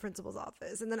took him to the principal's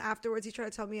office. And then afterwards, he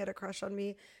tried to tell me he had a crush on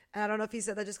me, and I don't know if he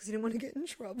said that just because he didn't want to get in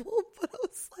trouble, but I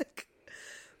was like,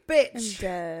 bitch, I'm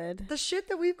dead. The shit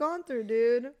that we've gone through,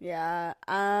 dude. Yeah.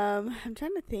 I'm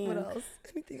trying to think. What else?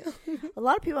 Anything else? A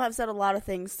lot of people have said a lot of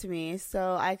things to me,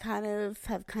 so I have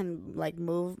like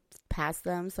moved past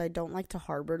them, so I don't like to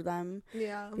harbor them.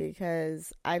 Yeah.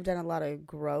 Because I've done a lot of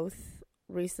growth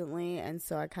recently, and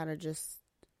so I kind of just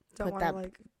put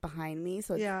that behind me.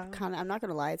 So it's kind of, I'm not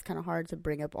gonna lie, it's kind of hard to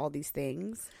bring up all these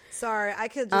things. Sorry, I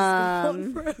could just go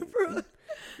on forever.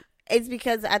 It's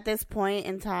because at this point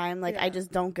in time, like, I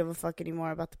just don't give a fuck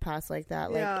anymore about the past like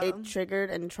that. Like, it triggered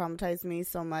and traumatized me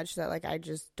so much that, like, I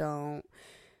just don't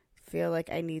feel like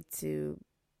I need to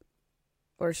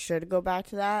or should go back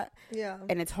to that. Yeah.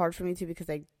 And it's hard for me to because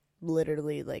I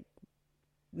literally, like,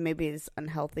 maybe it's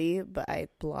unhealthy, but I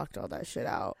blocked all that shit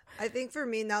out. I think for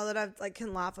me, now that I've like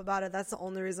can laugh about it, that's the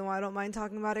only reason why I don't mind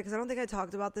talking about it, because I don't think I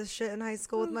talked about this shit in high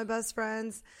school with my best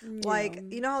friends. Yeah. Like,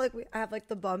 you know how like I have like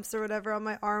the bumps or whatever on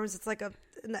my arms? It's like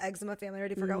in the eczema family. I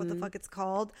already forgot what the fuck it's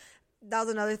called. That was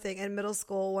another thing. In middle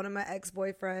school, one of my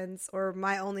ex-boyfriends, or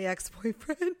my only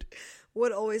ex-boyfriend,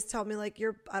 would always tell me like,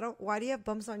 why do you have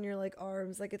bumps on your like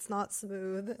arms? Like, it's not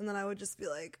smooth. And then I would just be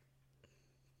like,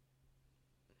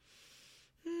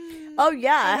 oh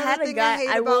yeah, I had a guy.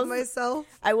 I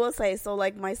will say, so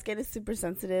like my skin is super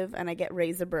sensitive, and I get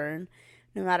razor burn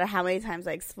no matter how many times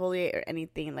I exfoliate or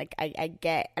anything. Like I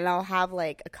get, and I'll have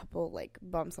like a couple like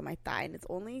bumps on my thigh, and it's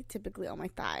only typically on my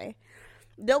thigh.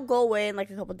 They'll go away in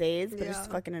like a couple days, but it's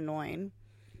just fucking annoying.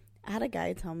 I had a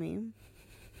guy tell me,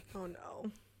 "Oh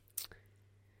no,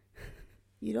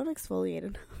 you don't exfoliate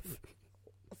enough."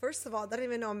 First of all, I don't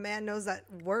even know a man knows that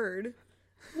word.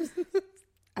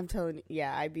 I'm telling you,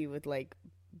 yeah, I be with like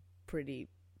pretty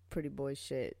boy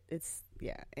shit. It's,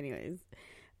 yeah, anyways.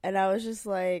 And I was just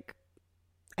like,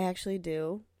 I actually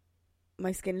do.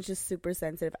 My skin is just super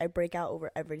sensitive. I break out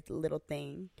over every little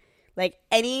thing. Like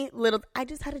any little, I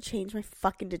just had to change my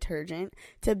fucking detergent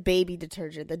to baby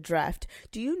detergent, the Dreft.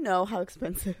 Do you know how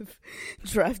expensive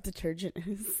Dreft detergent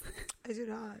is? I do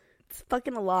not. It's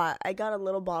fucking a lot. I got a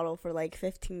little bottle for like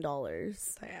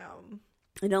 $15. Damn.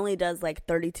 It only does like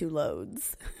 32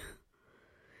 loads.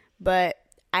 But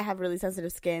I have really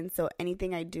sensitive skin, so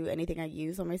anything I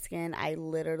use on my skin, I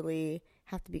literally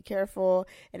have to be careful.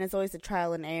 And it's always a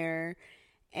trial and error.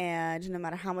 And no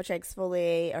matter how much I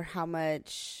exfoliate or how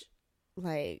much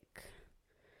like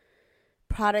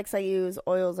products I use,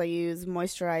 oils I use,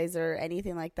 moisturizer,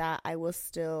 anything like that, I will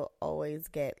still always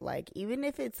get like, even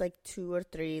if it's like 2 or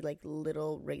 3 like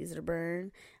little razor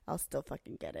burn, I'll still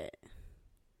fucking get it.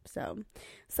 So,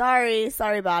 sorry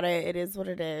about it. It is what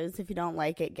it is. If you don't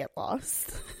like it, get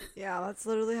lost. Yeah, that's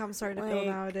literally how I'm starting to feel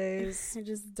nowadays. I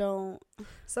just don't.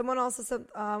 Someone also said,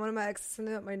 one of my exes sent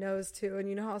me up my nose too, and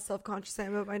you know how self-conscious I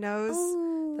am about my nose?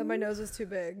 Oh. That my nose was too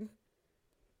big.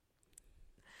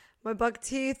 My buck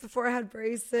teeth before I had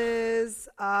braces.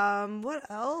 What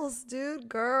else, dude?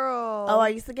 Girl. Oh, I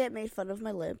used to get made fun of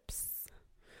my lips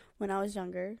when I was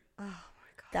younger. Oh.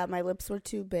 That my lips were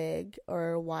too big,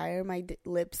 or why are my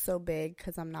lips so big?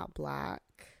 Because I'm not black.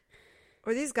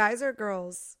 Were these guys or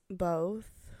girls? Both.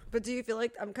 But do you feel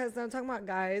like, because I'm talking about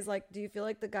guys, like, do you feel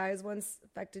like the guys ones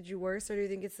affected you worse, or do you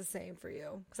think it's the same for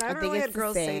you? Because I haven't really had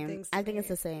girls say things to me. I think it's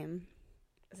the same.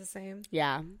 It's the same?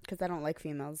 Yeah, because I don't like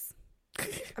females.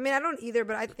 I mean, I don't either,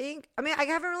 but I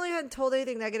haven't really had told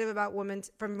anything negative about women,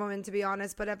 to be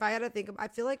honest, but if I had to think, I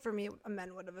feel like for me, a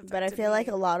men would have affected me. But I feel like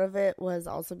a lot of it was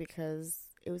also because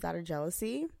it was out of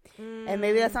jealousy. And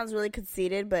maybe that sounds really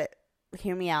conceited, but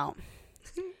hear me out.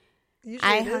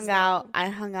 I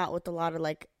hung out with a lot of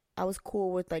like, I was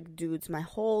cool with like dudes my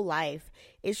whole life.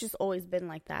 It's just always been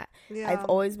like that. Yeah. I've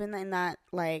always been in that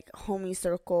like homie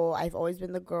circle. I've always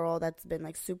been the girl that's been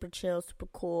like super chill, super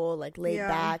cool, like laid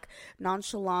back,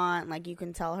 nonchalant. Like you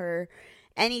can tell her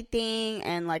anything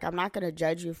and like I'm not gonna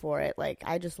judge you for it. Like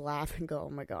I just laugh and go,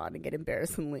 oh my god, and get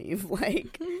embarrassed and leave.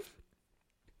 Like,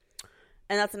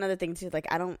 and that's another thing too. Like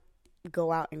I don't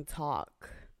go out and talk.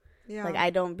 Yeah. Like I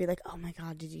don't be like, oh my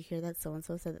god, did you hear that so and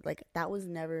so said that? Like that was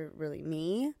never really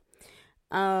me.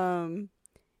 And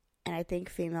I think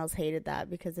females hated that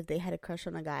because if they had a crush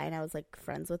on a guy and I was like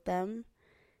friends with them,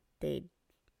 they'd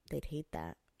hate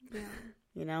that. Yeah.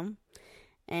 You know?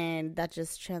 And that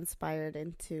just transpired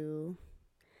into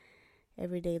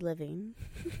everyday living.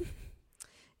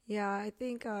 Yeah, I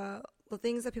think the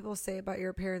things that people say about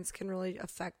your parents can really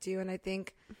affect you. And I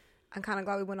think I'm kind of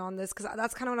glad we went on this because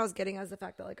that's kind of what I was getting at, is the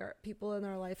fact that like our people in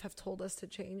our life have told us to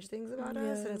change things about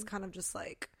us. And it's kind of just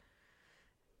like,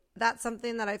 that's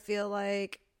something that I feel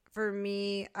like for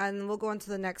me, and we'll go on to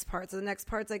the next part. So the next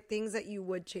part's like things that you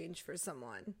would change for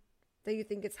someone that you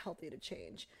think it's healthy to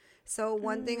change. So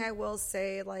one thing I will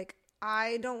say, like,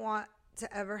 I don't want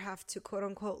to ever have to quote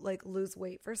unquote like lose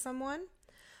weight for someone,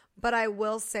 but I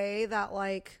will say that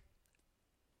like,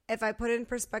 if I put it in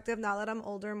perspective now that I'm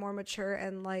older, more mature,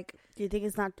 and like, do you think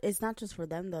it's not just for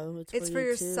them though? It's for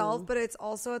yourself, but it's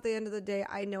also at the end of the day,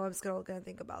 I know I'm still gonna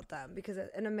think about them because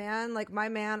in a man, like my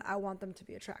man, I want them to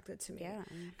be attracted to me. Yeah.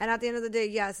 And at the end of the day,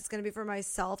 yes, it's gonna be for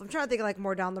myself. I'm trying to think of like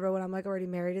more down the road when I'm like already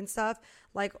married and stuff,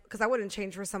 like because I wouldn't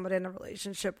change for somebody in a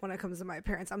relationship when it comes to my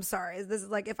parents. I'm sorry, this is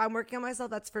like if I'm working on myself,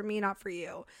 that's for me, not for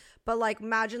you. But like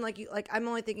imagine like you, like I'm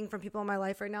only thinking from people in my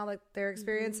life right now, like their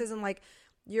experiences and like.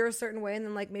 You're a certain way and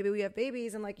then like maybe we have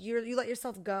babies and like you let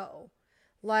yourself go.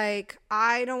 Like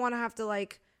I don't want to have to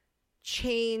like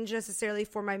change necessarily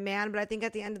for my man, but I think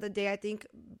at the end of the day, I think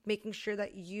making sure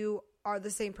that you are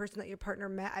the same person that your partner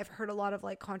met. I've heard a lot of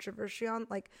like controversy on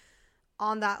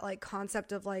that like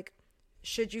concept of like,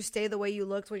 should you stay the way you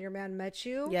looked when your man met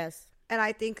you? Yes. And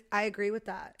I think I agree with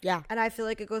that. Yeah. And I feel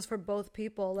like it goes for both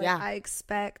people. Like I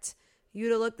expect you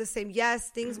to look the same. Yes,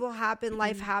 things will happen.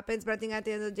 Life happens. But I think at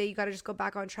the end of the day, you got to just go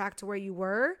back on track to where you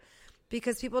were,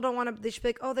 because people don't want to, they should be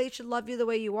like, oh, they should love you the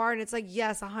way you are. And it's like,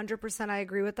 yes, 100% I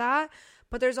agree with that.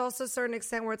 But there's also a certain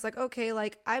extent where it's like, okay,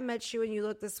 like I met you and you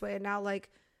look this way. And now like,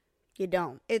 you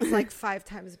don't. It's like 5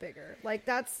 times bigger. Like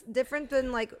that's different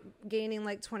than like gaining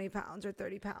like 20 pounds or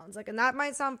 30 pounds. Like, and that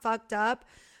might sound fucked up,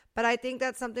 but I think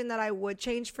that's something that I would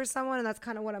change for someone. And that's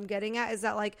kind of what I'm getting at, is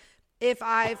that like, if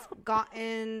I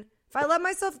let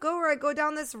myself go or I go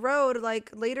down this road,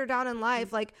 like later down in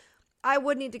life, like I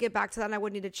would need to get back to that and I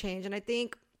would need to change. And I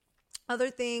think other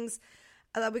things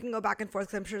that we can go back and forth,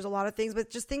 because I'm sure there's a lot of things,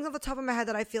 but just things off the top of my head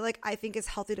that I think is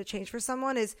healthy to change for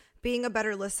someone is being a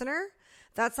better listener.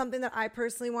 That's something that I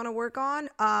personally want to work on.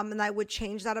 And I would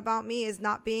change that about me, is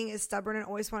not being as stubborn and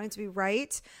always wanting to be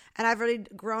right. And I've already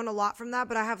grown a lot from that,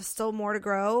 but I have still more to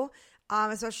grow.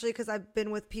 Especially because I've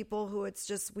been with people who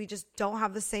we just don't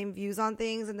have the same views on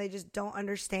things and they just don't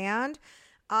understand.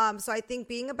 So I think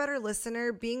being a better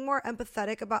listener, being more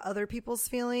empathetic about other people's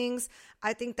feelings,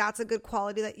 I think that's a good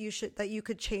quality that you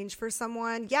could change for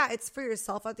someone. Yeah, it's for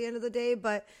yourself at the end of the day,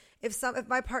 but if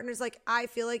my partner's like, I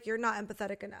feel like you're not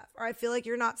empathetic enough, or I feel like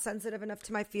you're not sensitive enough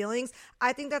to my feelings,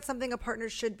 I think that's something a partner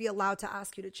should be allowed to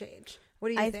ask you to change. What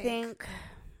do you think? I think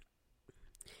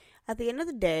at the end of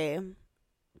the day,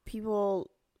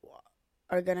 people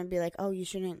are going to be like, oh, you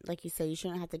shouldn't, like you say, you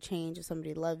shouldn't have to change if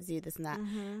somebody loves you, this and that.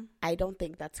 Mm-hmm. I don't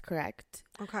think that's correct.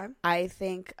 Okay. I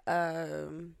think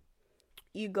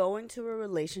you go into a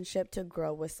relationship to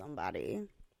grow with somebody.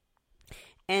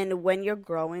 And when you're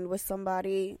growing with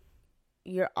somebody,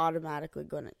 you're automatically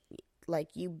going to, like,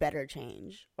 you better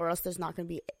change, or else there's not going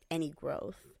to be any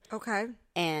growth. Okay.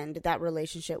 And that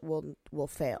relationship will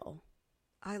fail.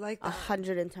 I like that.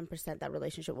 110% that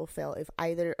relationship will fail if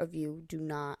either of you do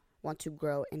not want to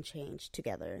grow and change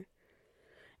together.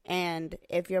 And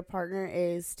if your partner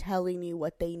is telling you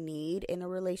what they need in a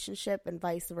relationship and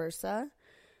vice versa,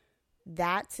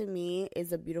 that to me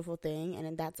is a beautiful thing,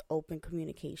 and that's open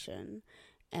communication.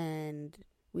 And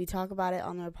we talk about it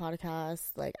on our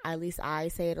podcast. Like, at least I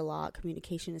say it a lot.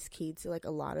 Communication is key to like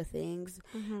a lot of things.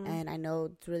 Mm-hmm. And I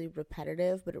know it's really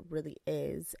repetitive, but it really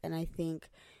is. And I think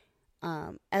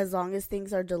as long as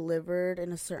things are delivered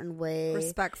in a certain way,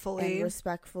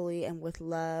 respectfully and with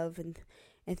love and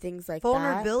things like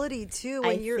vulnerability that, too,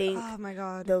 when you're oh my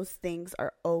god, those things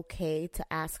are okay to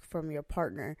ask from your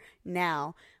partner.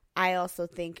 Now, I also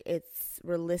think it's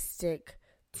realistic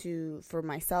for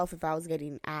myself, if I was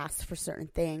getting asked for certain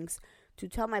things, to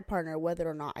tell my partner whether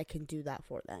or not I can do that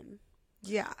for them.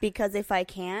 Yeah. Because if I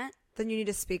can't, then you need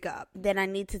to speak up. Then I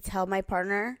need to tell my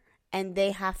partner, and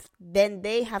they have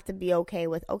to be okay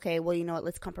with, okay, well, you know what,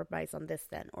 let's compromise on this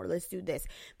then, or let's do this.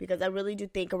 Because I really do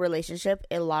think a relationship,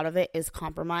 a lot of it is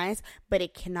compromise, but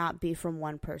it cannot be from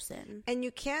one person. And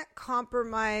you can't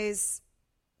compromise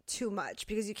too much,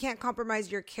 because you can't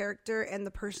compromise your character and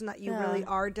the person that you really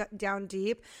are down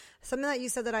deep. Something that you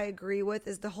said that I agree with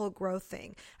is the whole growth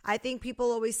thing. I think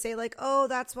people always say like, oh,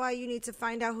 that's why you need to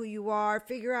find out who you are,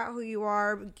 figure out who you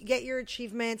are, get your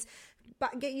achievements,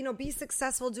 be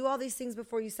successful, do all these things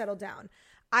before you settle down.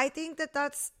 I think that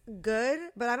that's good,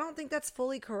 but I don't think that's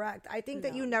fully correct. I think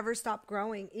that you never stop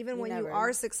growing, even when you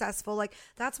are successful. Like,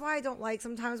 that's why I don't like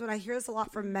sometimes when I hear this a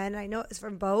lot from men. I know it's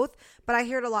from both, but I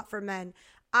hear it a lot from men.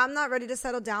 I'm not ready to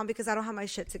settle down because I don't have my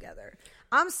shit together.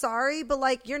 I'm sorry, but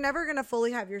like, you're never going to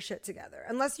fully have your shit together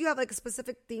unless you have like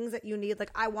specific things that you need.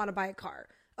 Like, I want to buy a car.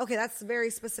 Okay, that's a very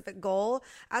specific goal.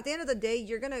 At the end of the day,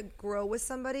 you're going to grow with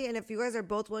somebody. And if you guys are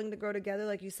both willing to grow together,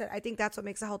 like you said, I think that's what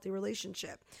makes a healthy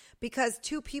relationship, because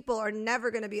two people are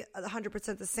never going to be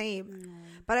 100% the same.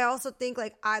 But I also think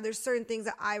like there's certain things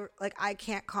that I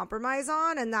can't compromise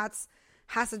on. And that's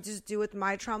has to just do with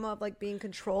my trauma of like being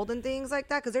controlled and things like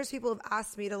that. Because there's people who have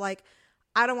asked me to like,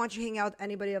 I don't want you hanging out with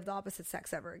anybody of the opposite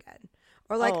sex ever again.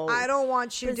 Or like, I don't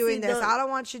want you doing this. I don't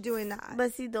want you doing that.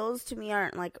 But see, those to me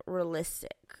aren't like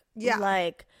realistic. Yeah.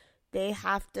 Like,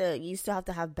 you still have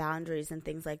to have boundaries and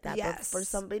things like that. Yes. But for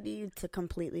somebody to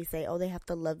completely say, oh, they have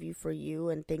to love you for you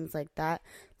and things like that,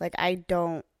 like, I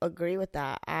don't agree with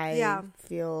that. I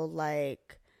feel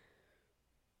like,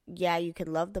 yeah, you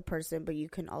can love the person, but you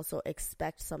can also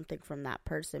expect something from that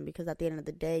person, because at the end of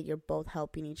the day, you're both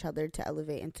helping each other to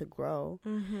elevate and to grow.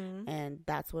 Mm-hmm. And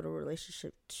that's what a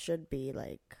relationship should be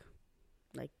like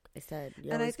I said.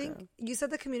 And I think you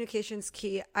said the communication's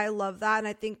key. I love that. And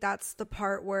I think that's the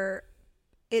part where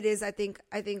it is, I think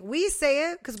we say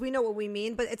it because we know what we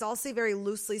mean, but it's also very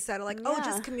loosely said, like, oh,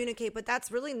 just communicate. But that's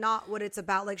really not what it's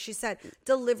about. Like she said,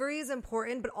 delivery is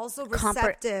important, but also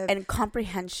receptive. And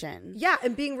comprehension. Yeah,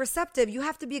 and being receptive. You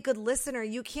have to be a good listener.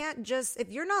 You can't just, if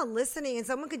you're not listening and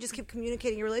someone could just keep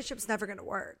communicating, your relationship's never going to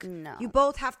work. No. You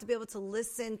both have to be able to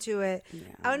listen to it,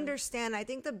 understand. I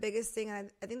think the biggest thing,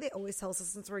 and I think they always tell us this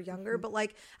since we're younger, but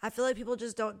like, I feel like people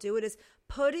just don't do it, is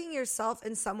putting yourself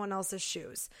in someone else's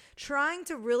shoes. Trying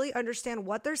to really understand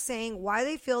what they're saying, why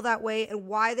they feel that way, and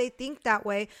why they think that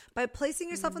way by placing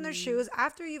yourself in their shoes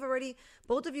after you've already,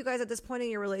 both of you guys at this point in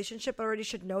your relationship already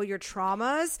should know your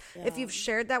traumas. Yeah. If you've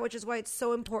shared that, which is why it's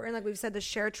so important, like we've said, to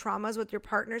share traumas with your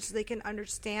partner so they can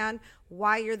understand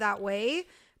why you're that way,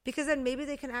 because then maybe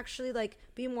they can actually like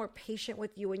be more patient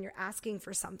with you when you're asking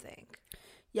for something.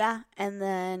 Yeah. And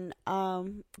then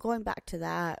going back to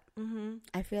that,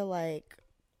 I feel like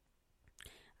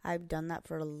I've done that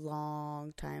for a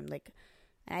long time. Like,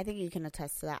 and I think you can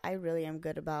attest to that. I really am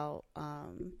good about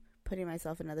putting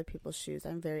myself in other people's shoes.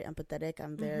 I'm very empathetic.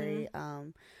 I'm very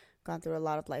gone through a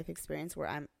lot of life experience where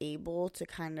I'm able to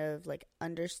kind of like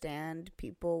understand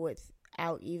people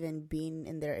without even being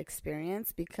in their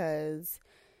experience, because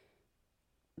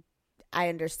I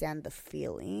understand the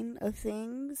feeling of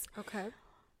things. Okay.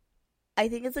 I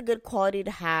think it's a good quality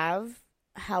to have.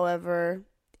 However,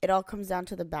 it all comes down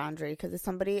to the boundary, because if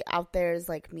somebody out there is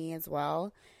like me as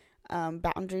well,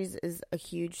 boundaries is a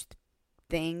huge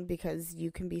thing, because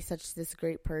you can be such this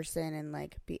great person and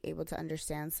like be able to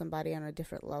understand somebody on a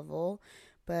different level.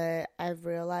 But I've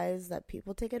realized that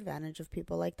people take advantage of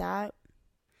people like that.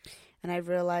 And I've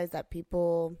realized that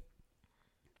people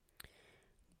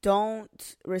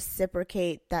don't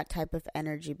reciprocate that type of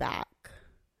energy back.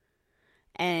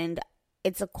 And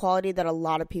it's a quality that a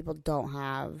lot of people don't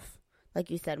have.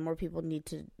 Like you said, more people need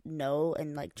to know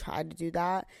and like try to do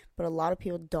that, but a lot of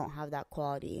people don't have that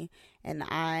quality. And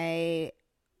I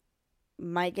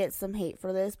might get some hate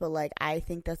for this, but like I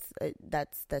think that's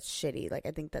shitty. Like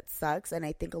I think that sucks, and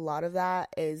I think a lot of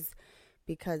that is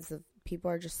because of people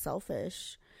are just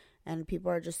selfish, and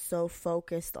people are just so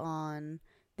focused on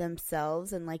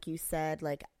themselves. And like you said,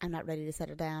 like, I'm not ready to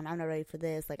settle down. I'm not ready for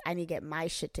this. Like, I need to get my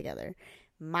shit together.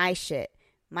 My shit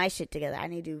together. I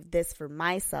need to do this for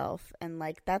myself. And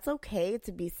like, that's okay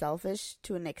to be selfish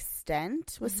to an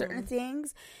extent with certain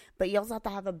things, but you also have to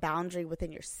have a boundary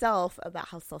within yourself about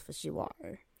how selfish you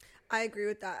are. I agree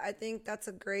with that. I think that's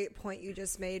a great point you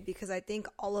just made, because I think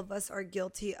all of us are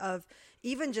guilty of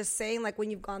even just saying, like, when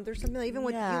you've gone through something, like, even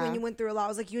with you, when you went through a lot, I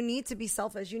was like, you need to be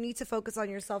selfish. You need to focus on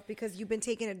yourself because you've been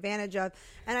taken advantage of.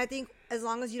 And I think as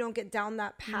long as you don't get down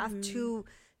that path to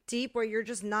deep where you're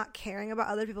just not caring about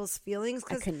other people's feelings.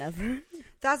 I could never.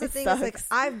 That's the It thing, sucks. is like,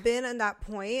 I've been in that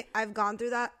point. I've gone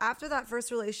through that after that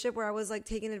first relationship where I was like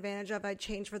taken advantage of. I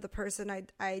changed for the person.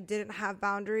 I didn't have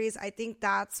boundaries. I think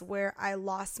that's where I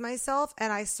lost myself,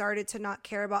 and I started to not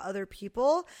care about other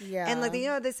people. Yeah. And like, you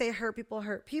know, they say hurt people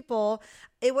hurt people.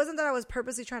 It wasn't that I was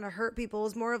purposely trying to hurt people. It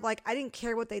was more of like, I didn't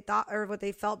care what they thought or what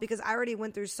they felt, because I already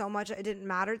went through so much. It didn't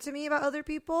matter to me about other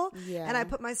people. Yeah. And I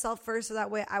put myself first so that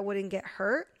way I wouldn't get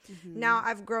hurt. Now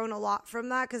I've grown a lot from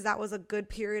that, because that was a good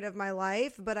period of my life.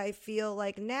 But I feel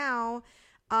like now,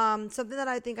 something that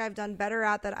I think I've done better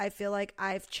at, that I feel like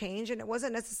I've changed, and it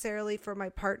wasn't necessarily for my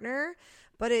partner,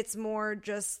 but it's more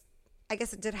just, I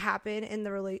guess it did happen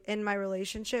in my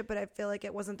relationship, but I feel like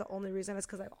it wasn't the only reason. It's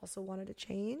because I also wanted to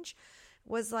change,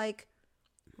 was like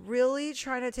really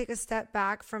trying to take a step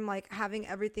back from like having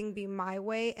everything be my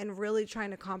way, and really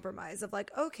trying to compromise of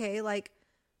like, okay, like,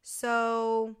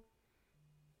 so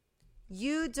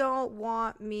you don't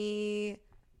want me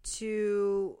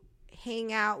to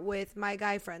hang out with my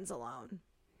guy friends alone.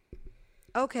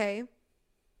 Okay.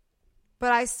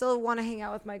 But I still want to hang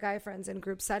out with my guy friends in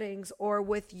group settings, or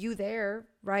with you there,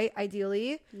 right?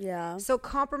 Ideally. Yeah. So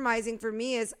compromising for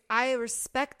me is, I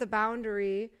respect the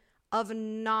boundary of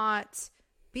not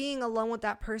being alone with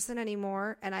that person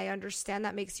anymore. And I understand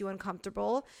that makes you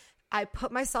uncomfortable. I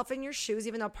put myself in your shoes,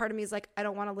 even though part of me is like, I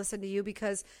don't want to listen to you,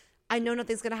 because I know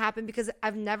nothing's going to happen, because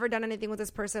I've never done anything with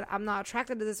this person. I'm not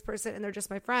attracted to this person, and they're just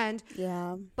my friend.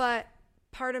 Yeah. But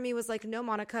part of me was like, no,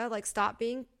 Monica, like, stop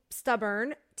being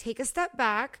stubborn. Take a step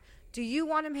back. Do you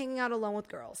want him hanging out alone with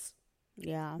girls?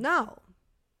 Yeah. No,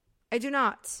 I do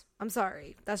not. I'm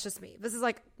sorry. That's just me. This is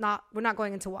like we're not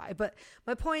going into why. But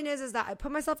my point is that I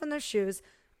put myself in their shoes.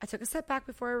 I took a step back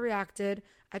before I reacted.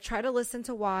 I tried to listen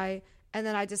to why. And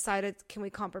then I decided, can we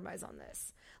compromise on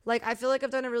this? Like, I feel like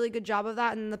I've done a really good job of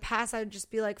that. And in the past, I'd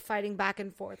just be like fighting back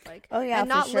and forth, like, oh yeah, and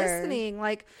not for sure. listening.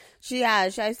 Like,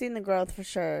 I've seen the growth for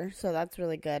sure. So that's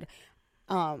really good.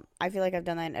 I feel like I've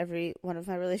done that in every one of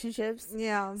my relationships.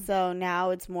 yeah. So now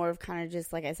it's more of kind of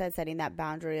just, like I said, setting that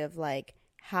boundary of like,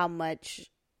 how much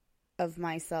of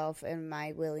myself am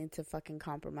I willing to fucking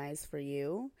compromise for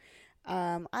you?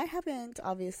 I haven't,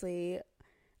 obviously,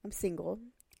 I'm single.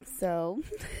 So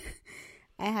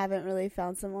I haven't really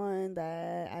found someone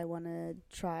that I want to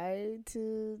try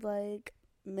to like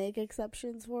make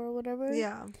exceptions for or whatever.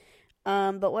 Yeah.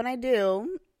 But when I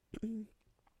do,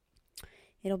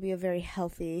 it'll be a very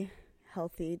healthy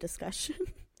discussion.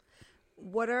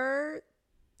 What are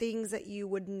things that you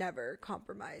would never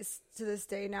compromise to this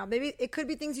day now? Maybe it could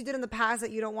be things you did in the past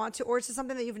that you don't want to, or it's just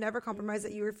something that you've never compromised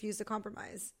that you refuse to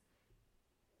compromise.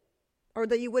 Or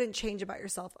that you wouldn't change about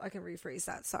yourself. I can rephrase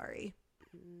that. Sorry.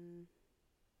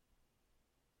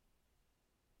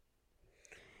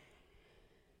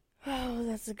 Oh,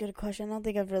 that's a good question. I don't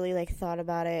think I've really like thought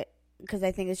about it, because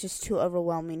I think it's just too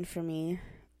overwhelming for me.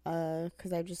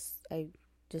 Because I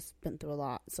just been through a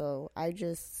lot. So I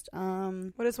just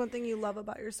What is one thing you love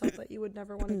about yourself that you would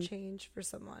never want to change for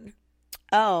someone?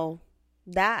 Oh,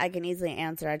 that I can easily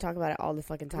answer. I talk about it all the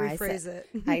fucking time. Rephrase it.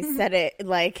 I said it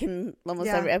like in almost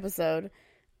every episode.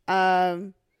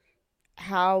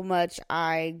 How much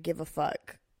I give a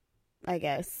fuck, I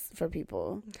guess, for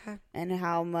people. Okay. And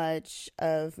how much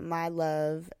of my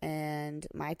love and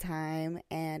my time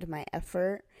and my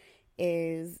effort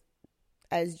is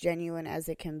as genuine as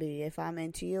it can be. If I'm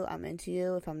into you, I'm into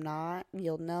you. If I'm not,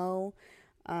 you'll know.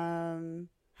 And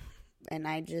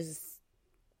I just...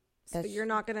 So you're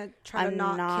not going to try to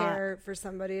not care for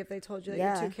somebody if they told you that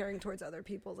you're too caring towards other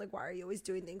people. Like, why are you always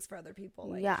doing things for other people?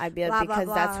 Like, I'd be blah, because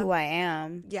blah, that's blah. who I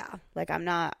am. Yeah. Like,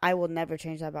 I will never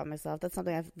change that about myself. That's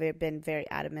something I've been very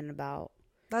adamant about.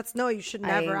 No, you should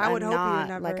never. I would hope you would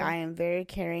never. Like, I am very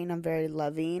caring. I'm very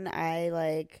loving.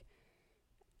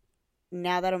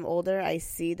 Now that I'm older, I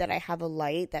see that I have a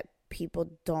light that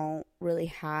people don't really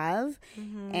have.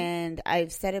 Mm-hmm. And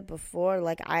I've said it before,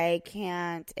 like, I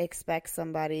can't expect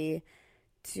somebody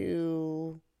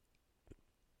to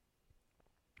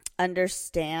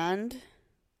understand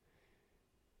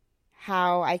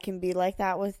how I can be like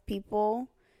that with people.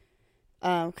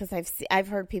 Because I've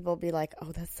heard people be like,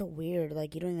 oh, that's so weird.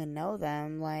 Like, you don't even know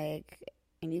them. Like,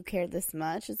 and you care this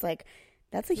much. It's like,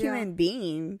 that's a human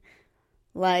being.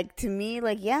 Like, to me,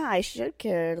 like, yeah, I should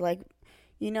care. Like,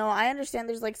 you know, I understand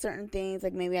there's, like, certain things,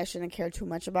 like, maybe I shouldn't care too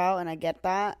much about, and I get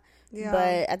that. Yeah.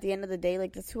 But at the end of the day,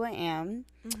 like, that's who I am.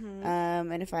 Mm-hmm.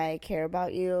 And if I care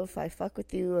about you, if I fuck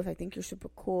with you, if I think you're super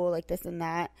cool, like, this and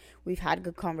that, we've had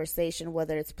good conversation,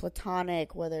 whether it's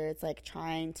platonic, whether it's, like,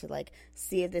 trying to, like,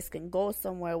 see if this can go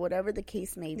somewhere, whatever the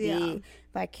case may be.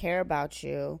 If I care about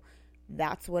you,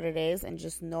 that's what it is, and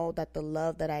just know that the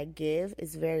love that I give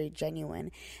is very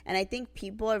genuine. And I think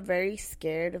people are very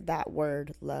scared of that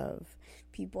word, love.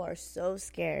 People are so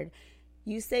scared.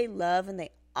 You say love and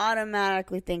they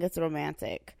automatically think it's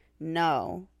romantic.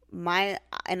 No.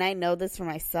 And I know this for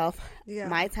myself. Yeah.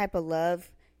 My type of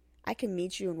love, I can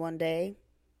meet you in one day.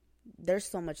 There's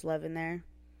so much love in there.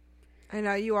 I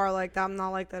know you are like that. I'm not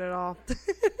like that at all.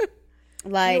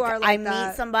 Like I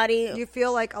meet somebody, you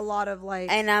feel like a lot of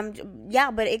like, and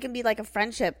but it can be like a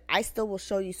friendship. I still will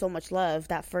show you so much love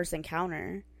that first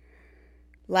encounter.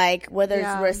 Like, whether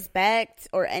it's respect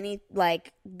or any,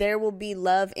 like, there will be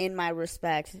love in my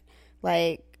respect.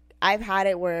 Like, I've had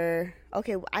it where,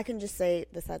 okay, I can just say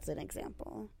this as an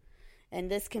example.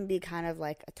 And this can be kind of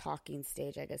like a talking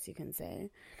stage, I guess you can say.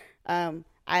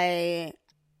 I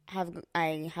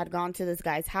had gone to this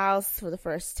guy's house for the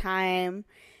first time.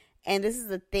 And this is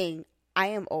the thing. I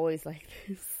am always like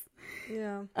this.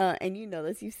 Yeah. And you know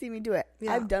this. You see me do it.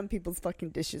 Yeah. I've done people's fucking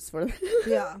dishes for them.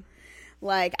 Yeah.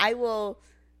 Like, I will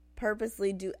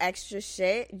purposely do extra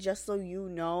shit just so you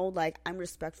know, like, I'm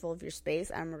respectful of your space.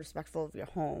 I'm respectful of your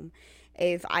home.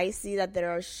 If I see that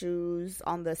there are shoes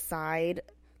on the side,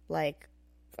 like,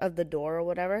 of the door or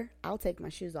whatever, I'll take my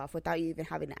shoes off without you even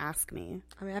having to ask me.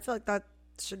 I mean, I feel like that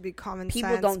should be common people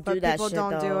sense. Don't do that people shit,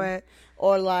 don't though. do it.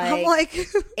 Or like, I'm like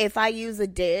if I use a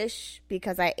dish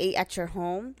because I ate at your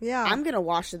home, I'm gonna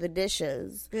wash the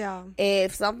dishes. Yeah.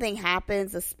 If something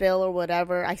happens, a spill or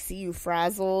whatever, I see you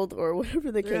frazzled or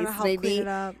whatever the case may be,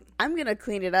 I'm gonna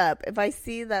clean it up. If I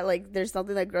see that like there's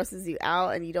something that grosses you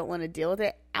out and you don't want to deal with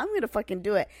it, I'm gonna fucking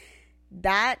do it.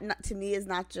 That to me is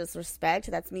not just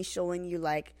respect. That's me showing you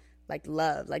like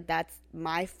love. Like, that's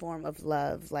my form of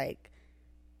love. Like.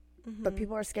 Mm-hmm. But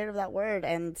people are scared of that word,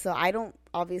 and so I don't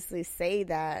obviously say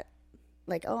that,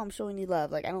 like, oh, I'm showing you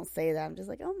love. Like, I don't say that. I'm just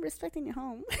like, oh, I'm respecting your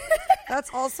home. That's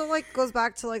also, like, goes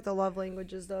back to, like, the love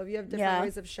languages, though. You have different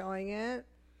ways of showing it.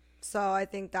 So I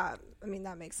think that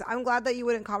makes sense. I'm glad that you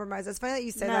wouldn't compromise. It's funny that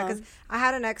you say that, because I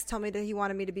had an ex tell me that he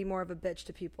wanted me to be more of a bitch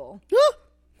to people.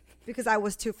 Because I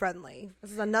was too friendly.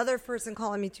 This is another person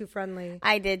calling me too friendly.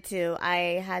 I did too.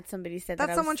 I had somebody say that.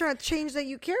 That's someone trying to change that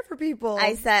you care for people.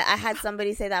 I had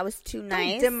somebody say that I was too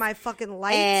nice. Don't dim my fucking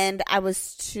lights. And I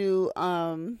was too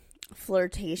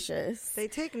flirtatious. They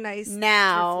take nice.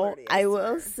 Now I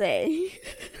will say,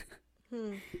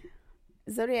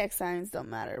 zodiac signs don't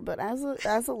matter, but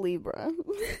as a Libra,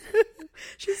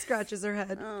 she scratches her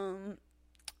head.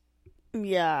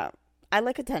 Yeah. I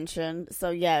like attention, so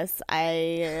yes,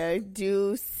 I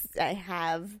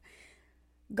have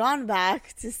gone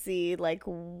back to see, like,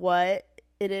 what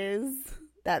it is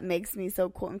that makes me so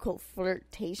quote-unquote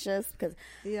flirtatious, because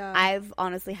I've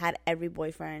honestly had every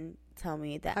boyfriend tell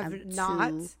me that I'm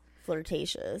not too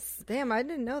flirtatious. Damn, I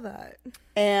didn't know that.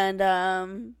 And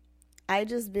I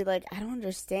just be like, I don't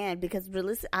understand, because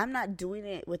realistically, I'm not doing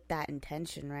it with that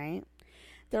intention, right?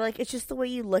 They're like, it's just the way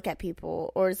you look at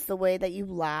people, or it's the way that you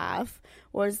laugh,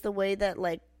 or it's the way that,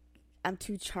 like, I'm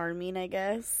too charming, I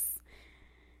guess.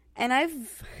 And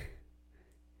I've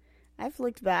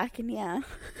looked back, and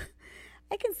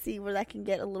I can see where that can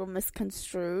get a little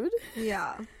misconstrued.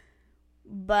 Yeah.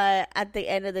 But at the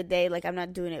end of the day, like, I'm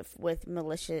not doing it with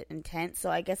malicious intent. So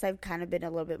I guess I've kind of been a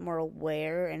little bit more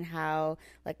aware in how,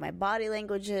 like, my body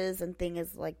language is and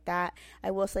things like that.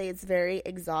 I will say it's very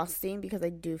exhausting because I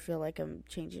do feel like I'm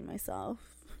changing myself.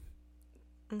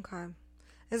 Okay.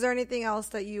 Is there anything else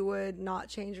that you would not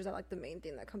change, or is that, like, the main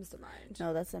thing that comes to mind?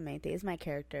 No, that's the main thing. It's my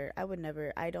character. I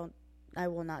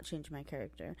will not change my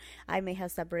character. I may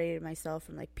have separated myself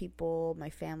from, like, people, my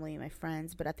family, my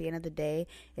friends, but at the end of the day,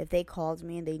 if they called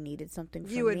me and they needed something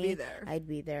from me, you would be there. I'd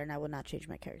be there, and I would not change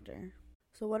my character.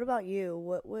 So what about you?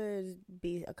 What would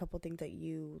be a couple things that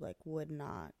you, like, would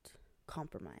not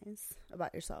compromise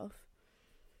about yourself?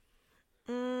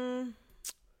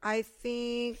 I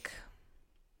think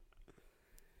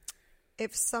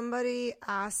if somebody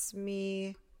asks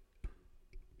me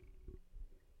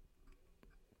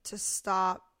to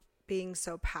stop being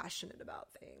so passionate about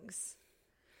things,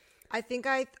 I think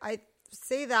I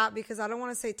say that because I don't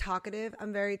want to say talkative.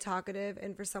 I'm very talkative,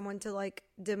 and for someone to, like,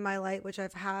 dim my light, which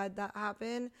I've had that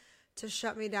happen, to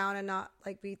shut me down and not,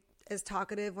 like, be as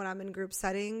talkative when I'm in group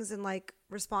settings and, like,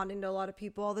 responding to a lot of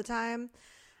people all the time.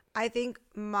 I think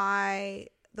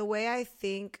the way I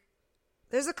think,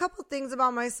 there's a couple things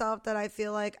about myself that I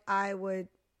feel like I would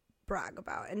brag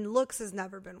about, and looks has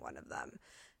never been one of them.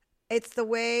 It's the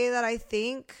way that I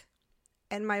think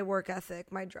and my work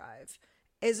ethic, my drive.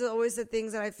 Is always the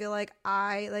things that I feel like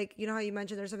you know how you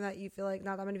mentioned there's something that you feel like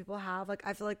not that many people have? Like,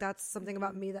 I feel like that's something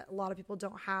about me that a lot of people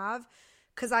don't have.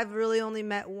 because I've really only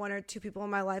met 1 or 2 people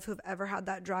in my life who've ever had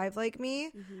that drive like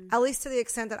me, at least to the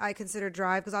extent that I consider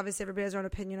drive, because obviously everybody has their own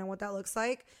opinion on what that looks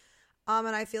like. And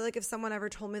I feel like if someone ever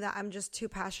told me that I'm just too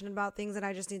passionate about things and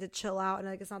I just need to chill out and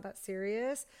like it's not that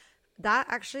serious, that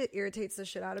actually irritates the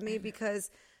shit out of me, because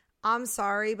I'm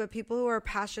sorry, but people who are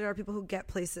passionate are people who get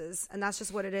places, and that's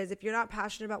just what it is. If you're not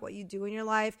passionate about what you do in your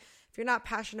life, if you're not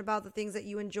passionate about the things that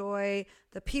you enjoy,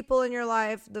 the people in your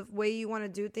life, the way you want to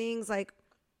do things, like,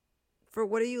 for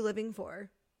what are you living for?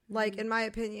 Like, in my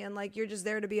opinion, like, you're just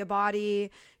there to be a body.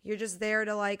 You're just there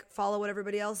to, like, follow what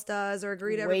everybody else does or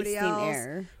agree to everybody else. Wasting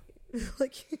air.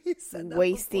 Like you said that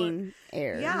Wasting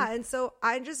air. Yeah, and so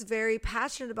I'm just very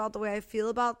passionate about the way I feel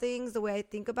about things, the way I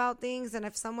think about things, and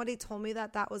if somebody told me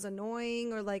that that was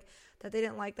annoying or, like, that they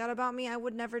didn't like that about me, I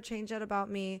would never change that about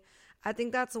me. I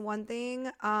think that's one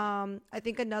thing. I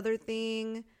think another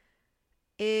thing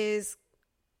is,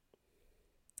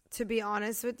 to be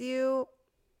honest with you,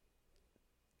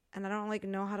 and I don't like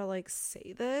know how to like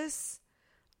say this,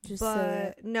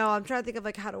 but no, I'm trying to think of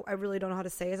like how to, I really don't know how to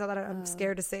say it. It's not that I'm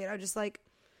scared to say it. I'm just like,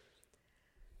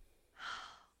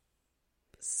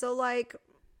 so like,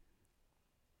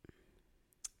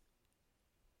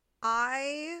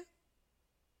 Oh,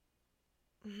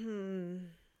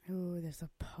 there's a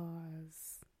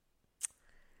pause.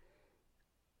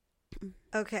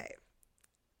 Okay.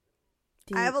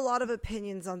 I have a lot of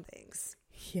opinions on things.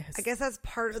 Yes. I guess that's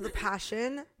part of the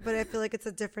passion, but I feel like it's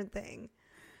a different thing.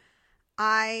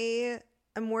 I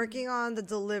am working on the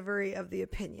delivery of the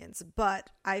opinions, but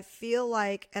I feel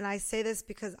like, and I say this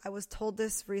because I was told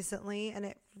this recently and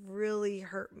it really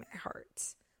hurt my heart,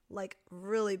 like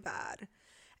really bad.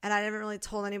 And I never really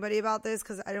told anybody about this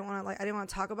because I didn't want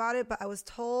to talk about it, but I was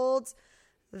told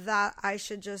that I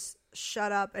should just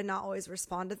shut up and not always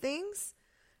respond to things.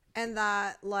 And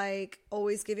that, like,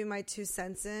 always giving my 2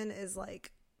 cents in is,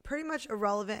 like, pretty much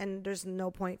irrelevant and there's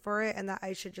no point for it. And that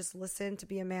I should just listen to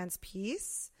be a man's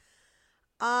peace.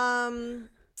 I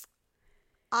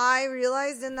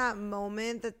realized in that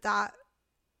moment that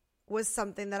was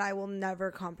something that I will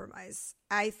never compromise.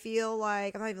 I feel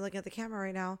like, I'm not even looking at the camera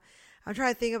right now. I'm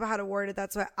trying to think about how to word it.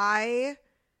 That's why I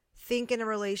think in a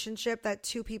relationship that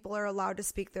 2 people are allowed to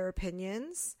speak their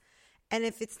opinions. And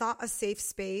if it's not a safe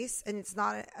space and it's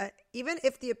not, even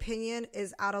if the opinion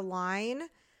is out of line,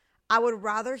 I would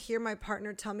rather hear my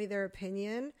partner tell me their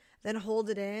opinion than hold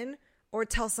it in or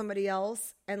tell somebody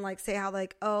else and like say how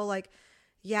like, oh, like,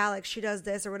 yeah, like she does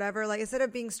this or whatever. Like instead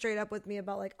of being straight up with me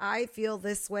about like, I feel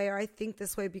this way or I think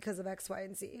this way because of X, Y,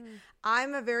 and Z.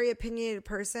 I'm a very opinionated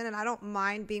person and I don't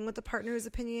mind being with a partner who's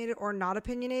opinionated or not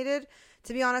opinionated.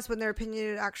 To be honest, when they're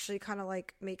opinionated, it actually kind of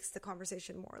like makes the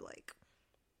conversation more like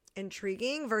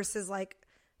intriguing versus like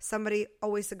somebody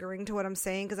always agreeing to what I'm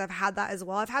saying, because I've had that as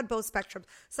well. I've had both spectrums.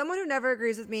 Someone who never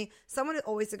agrees with me, someone who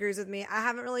always agrees with me. I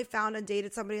haven't really found and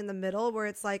dated somebody in the middle where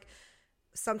it's like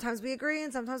sometimes we agree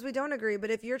and sometimes we don't agree.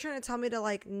 But if you're trying to tell me to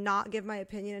like not give my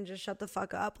opinion and just shut the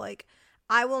fuck up, like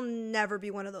I will never be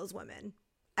one of those women.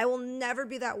 I will never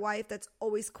be that wife that's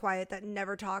always quiet, that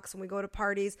never talks. When we go to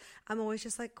parties, I'm always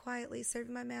just like quietly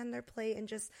serving my man their plate and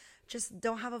just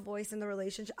don't have a voice in the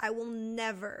relationship. I will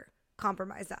never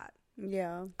compromise that.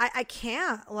 Yeah. I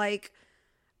can't. Like,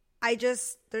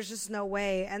 there's just no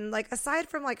way. And like, aside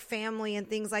from like family and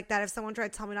things like that, if someone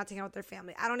tried to tell me not to hang out with their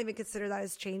family, I don't even consider that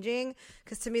as changing,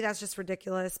 because to me, that's just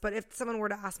ridiculous. But if someone were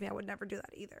to ask me, I would never do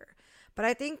that either. But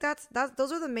I think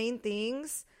those are the main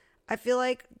things. I feel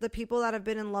like the people that have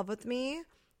been in love with me,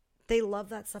 they love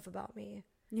that stuff about me.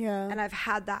 Yeah. And I've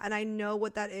had that, and I know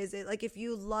what that is. Like, if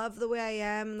you love the way I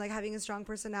am, like having a strong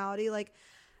personality, like,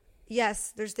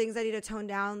 yes, there's things I need to tone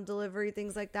down, delivery,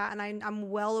 things like that. And I'm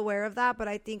well aware of that. But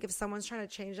I think if someone's trying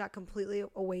to change that completely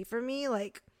away from me,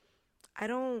 like, I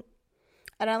don't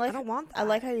want that. I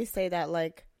like how you say that,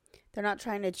 like, they're not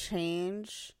trying to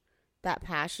change that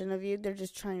passion of you. They're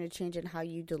just trying to change it how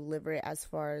you deliver it, as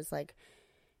far as, like,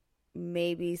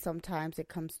 maybe sometimes it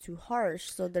comes too harsh.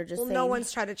 So they're just saying, no one's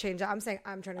tried to change that. I'm saying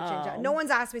I'm trying to change that. No one's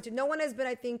asked me to. No one has been,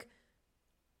 I think,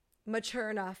 mature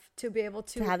enough to be able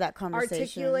to have that conversation,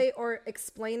 articulate or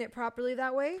explain it properly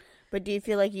that way. But do you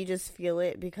feel like you just feel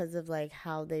it because of like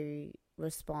how they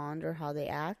respond or how they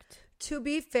act? To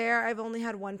be fair, I've only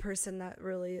had one person that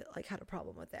really like had a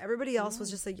problem with it. Everybody else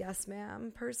was just a yes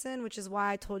ma'am person, which is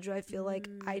why I told you I feel like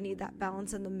I need that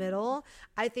balance in the middle.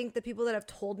 I think the people that have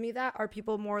told me that are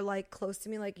people more like close to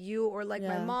me, like you or like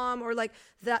my mom, or like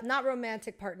that, not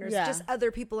romantic partners, just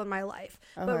other people in my life.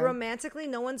 But romantically,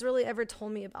 no one's really ever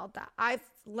told me about that. I've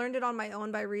learned it on my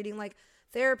own by reading like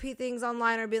therapy things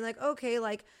online or being like, okay,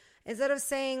 like, instead of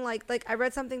saying like I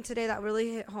read something today that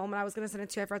really hit home, and I was going to send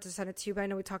it to you. I forgot to send it to you, but I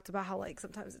know we talked about how like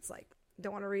sometimes it's like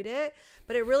don't want to read it,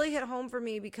 but it really hit home for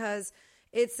me because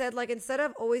it said, like, instead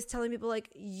of always telling people, like,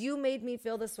 you made me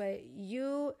feel this way,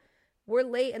 you were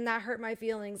late and that hurt my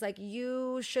feelings, like,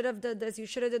 you should have did this, you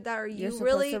should have did that, or you're supposed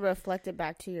really to reflect it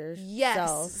back to yourself.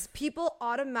 Yes, people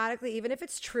automatically, even if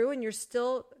it's true and you're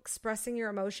still expressing your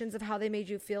emotions of how they made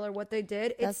you feel or what they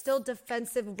did, it's still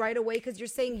defensive right away because you're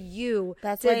saying you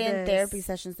that's did why in this. therapy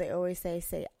sessions they always say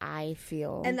I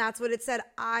feel, and that's what it said.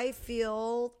 I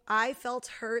felt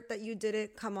hurt that you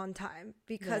didn't come on time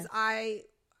because I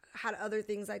had other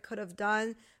things I could have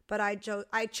done, but I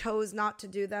chose not to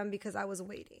do them because I was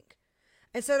waiting.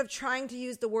 Instead of trying to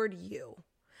use the word you.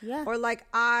 Yeah. Or like,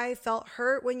 I felt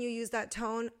hurt when you used that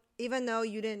tone, even though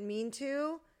you didn't mean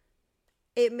to.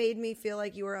 It made me feel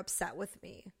like you were upset with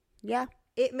me. Yeah.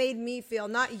 It made me feel,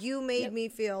 not you made me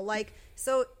feel. Like,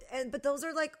 so, but those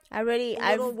are like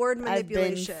little word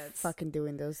manipulations. I've been fucking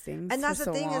doing those things. And that's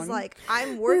the thing is, like,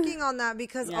 I'm working on that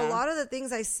because a lot of the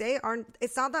things I say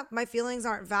it's not that my feelings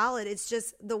aren't valid. It's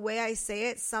just the way I say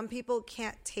it. Some people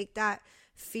can't take that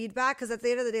feedback, because at the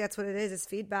end of the day, that's what it is. It's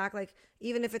feedback. Like,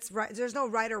 even if it's right, there's no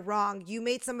right or wrong. You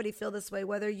made somebody feel this way,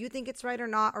 whether you think it's right or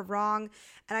not or wrong.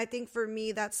 And I think for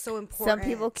me, that's so important. Some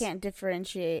people can't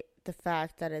differentiate the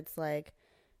fact that it's like,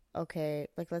 okay,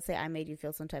 like, let's say I made you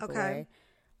feel some type of way.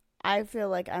 I feel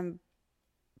like I'm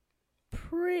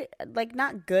pretty, like,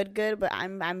 not good, but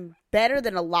I'm better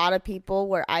than a lot of people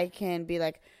where I can be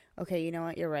like, okay, you know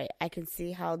what? You're right. I can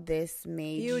see how this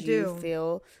made you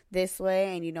feel this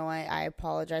way. And you know what? I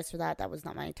apologize for that. That was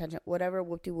not my intention. Whatever,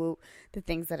 whoop-de-whoop, the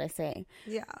things that I say.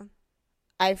 Yeah.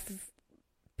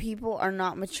 People are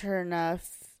not mature enough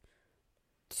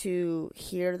to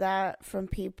hear that from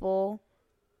people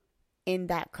in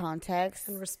that context.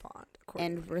 And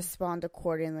respond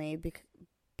accordingly.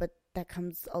 But that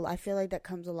comes, I feel like that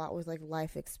comes a lot with, like,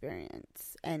 life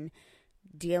experience and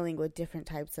dealing with different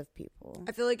types of people.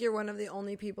 I feel like you're one of the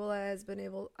only people that has been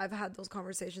able, I've had those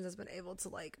conversations, that's been able to,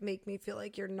 like, make me feel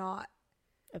like you're not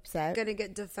upset, gonna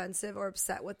get defensive or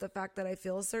upset with the fact that I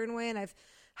feel a certain way. And I've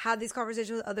had these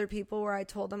conversations with other people where I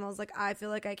told them, I was like, I feel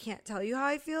like I can't tell you how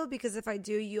I feel, because if I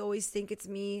do, you always think it's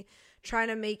me trying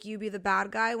to make you be the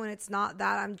bad guy, when it's not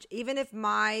that. Even if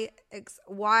why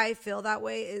I feel that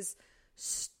way is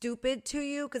stupid to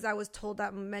you, because I was told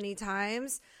that many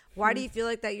times. Why do you feel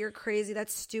like that? You're crazy.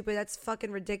 That's stupid. That's fucking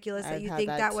ridiculous that you think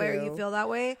that way or you feel that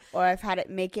way. Or I've had it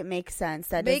make sense.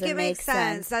 That doesn't make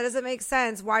sense. That doesn't make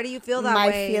sense. Why do you feel that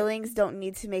way? My feelings don't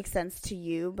need to make sense to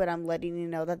you, but I'm letting you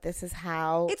know that this is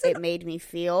how it made me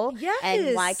feel. Yes.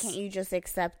 And why can't you just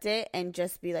accept it and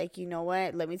just be like, you know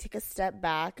what? Let me take a step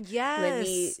back. Yes. Let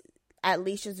me at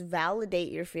least just validate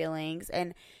your feelings.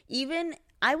 And even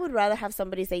I would rather have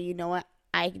somebody say, you know what?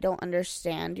 I don't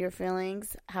understand your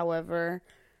feelings. However,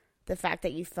 the fact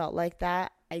that you felt like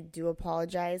that, I do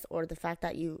apologize. Or the fact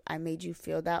that I made you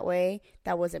feel that way,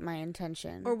 that wasn't my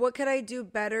intention. Or what could I do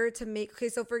better to make, okay,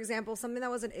 so for example, something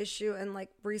that was an issue and like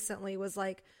recently was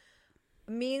like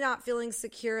me not feeling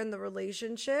secure in the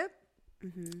relationship,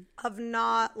 of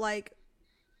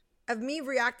me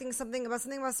reacting something about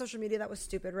social media that was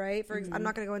stupid, right? I'm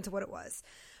not going to go into what it was.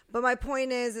 But my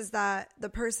point is that the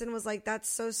person was like, that's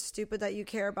so stupid that you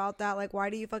care about that. Like, why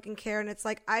do you fucking care? And it's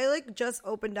like, I like just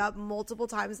opened up multiple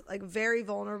times, like very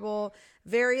vulnerable,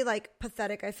 very like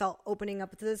pathetic. I felt opening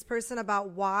up to this person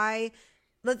about why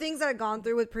the things that I've gone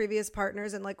through with previous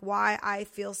partners and like why I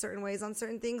feel certain ways on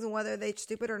certain things and whether they're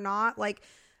stupid or not. Like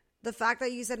the fact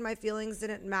that you said my feelings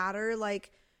didn't matter,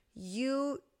 like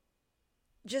you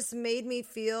just made me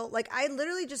feel like I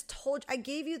literally just I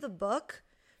gave you the book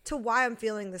to why I'm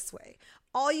feeling this way.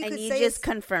 All you could say is... And you just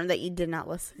confirmed that you did not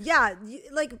listen. Yeah.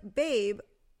 Like, babe,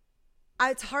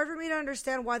 it's hard for me to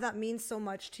understand why that means so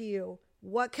much to you.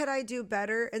 What could I do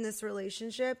better in this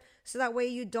relationship so that way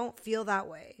you don't feel that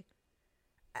way?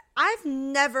 I've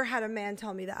never had a man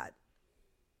tell me that.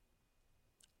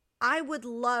 I would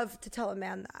love to tell a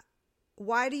man that.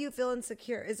 Why do you feel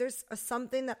insecure? Is there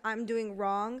something that I'm doing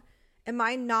wrong? Am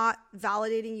I not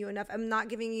validating you enough? Am I not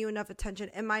giving you enough attention?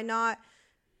 Am I not...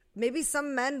 Maybe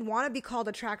some men want to be called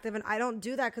attractive and I don't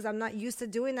do that because I'm not used to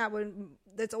doing that when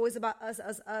it's always about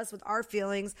us with our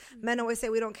feelings. Men always say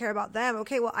we don't care about them.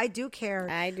 Okay, well, I do care.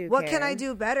 What can I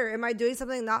do better? Am I doing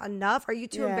something not enough? Are you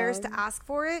too embarrassed to ask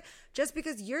for it? Just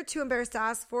because you're too embarrassed to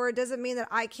ask for it doesn't mean that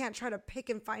I can't try to pick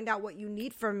and find out what you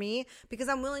need from me, because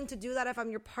I'm willing to do that if I'm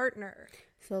your partner.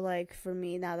 So like for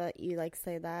me, now that you like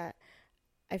say that,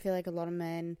 I feel like a lot of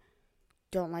men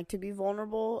don't like to be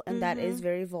vulnerable, and that is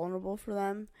very vulnerable for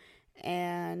them.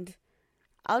 And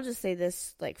I'll just say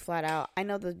this like flat out. I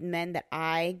know the men that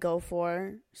I go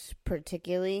for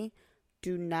particularly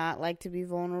do not like to be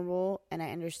vulnerable, and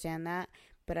I understand that.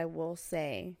 but I will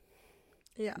say,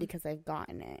 because I've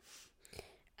gotten it.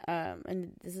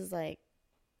 And this is like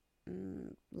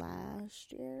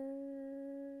last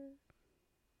year.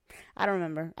 I don't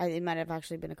remember. It might have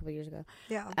actually been a couple years ago.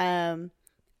 Yeah.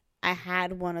 I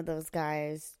had one of those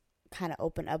guys kind of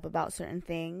open up about certain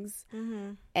things,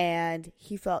 and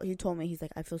he told me, he's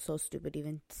like, I feel so stupid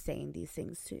even saying these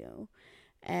things to you,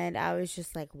 and I was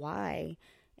just like, why?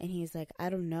 And he's like, I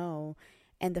don't know,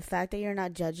 and the fact that you're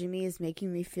not judging me is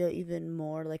making me feel even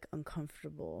more like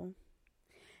uncomfortable.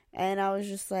 And I was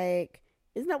just like,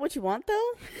 isn't that what you want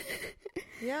though?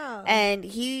 Yeah. And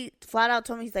he flat out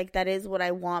told me, he's like, that is what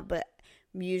I want, but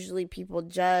usually people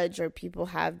judge or people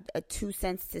have a 2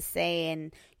 cents to say,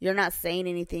 and you're not saying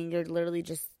anything, you're literally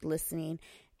just listening.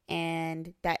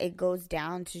 And that it goes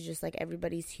down to just like,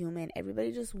 everybody's human,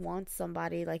 everybody just wants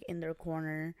somebody like in their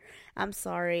corner. I'm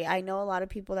sorry, I know a lot of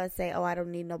people that say, oh, I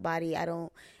don't need nobody, I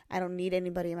don't need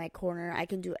anybody in my corner, I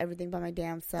can do everything by my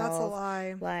damn self. That's a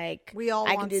lie. Like, we all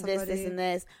I want can do somebody. this and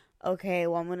this. Okay,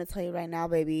 well, I'm gonna tell you right now,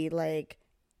 baby, like,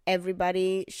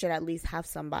 everybody should at least have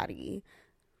somebody.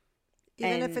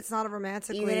 Even if it's not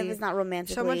romantically. Even if it's not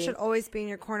romantically. Someone should always be in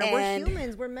your corner. We're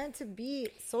humans. We're meant to be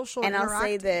social and I'll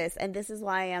say this, and this is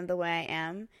why I am the way I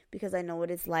am, because I know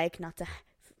what it's like not to,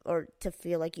 or to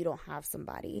feel like you don't have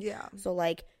somebody. Yeah. So,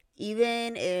 like,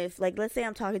 even if, like, let's say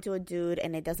I'm talking to a dude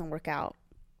and it doesn't work out,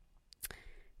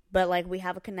 but, like, we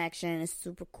have a connection, it's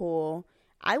super cool,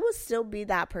 I will still be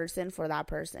that person for that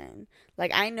person.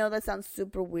 Like, I know that sounds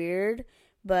super weird,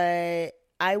 but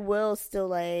I will still,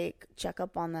 like, check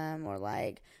up on them, or,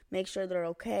 like, make sure they're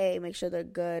okay, make sure they're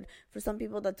good. For some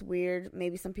people, that's weird.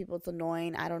 Maybe some people it's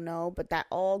annoying. I don't know. But that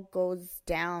all goes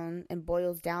down and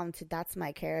boils down to, that's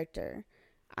my character.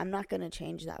 I'm not going to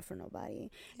change that for nobody.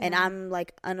 Yeah. And I'm,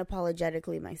 like,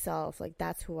 unapologetically myself. Like,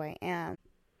 that's who I am.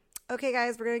 Okay,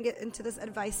 guys, we're going to get into this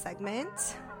advice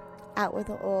segment. Out with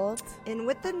the old, in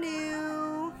with the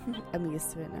new. I'm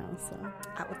used to it now, so.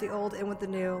 Out with the old, in with the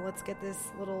new. Let's get this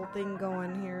little thing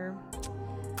going here.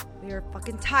 We are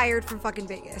fucking tired from fucking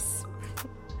Vegas.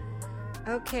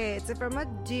 Okay, it's from a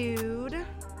dude.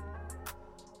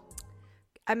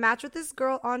 I matched with this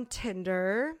girl on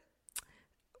Tinder.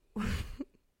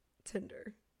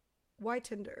 Tinder. Why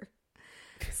Tinder?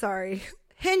 Sorry.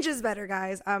 Hinge is better,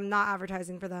 guys. I'm not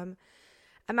advertising for them.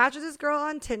 I matched with this girl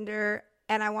on Tinder,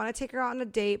 and I want to take her out on a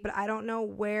date, but I don't know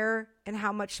where and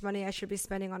how much money I should be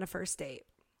spending on a first date.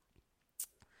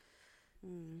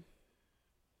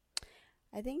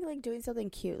 I think, like, doing something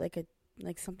cute, like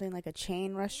something like a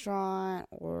chain restaurant,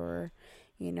 or,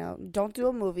 you know, don't do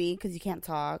a movie because you can't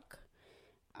talk.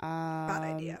 Bad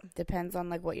idea. Depends on,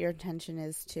 like, what your intention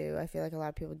is too. I feel like a lot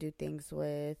of people do things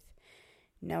with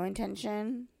no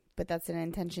intention, but that's an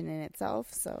intention in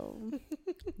itself. So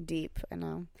deep, I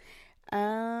know.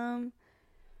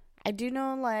 I do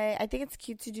know, like, I think it's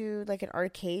cute to do, like, an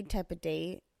arcade type of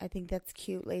date. I think that's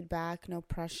cute, laid back, no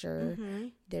pressure.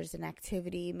 There's an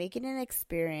activity. Make it an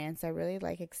experience. I really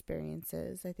like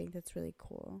experiences. I think that's really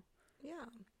cool. Yeah.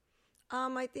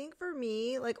 I think for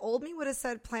me, like, old me would have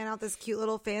said plan out this cute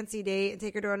little fancy date and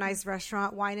take her to a nice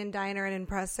restaurant, wine and dine her and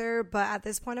impress her. But at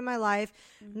this point in my life,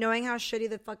 knowing how shitty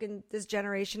this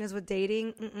generation is with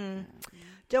dating,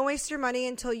 don't waste your money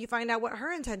until you find out what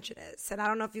her intention is. And I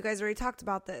don't know if you guys already talked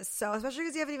about this. So especially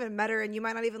because you haven't even met her and you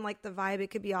might not even like the vibe. It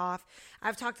could be off.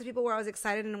 I've talked to people where I was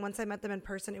excited, and once I met them in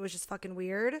person, it was just fucking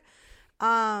weird.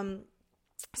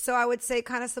 So I would say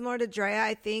kind of similar to Drea.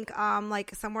 I think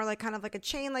like somewhere like kind of like a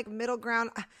chain, like middle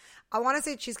ground. I want to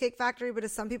say Cheesecake Factory, but to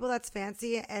some people that's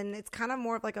fancy, and it's kind of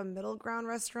more of like a middle ground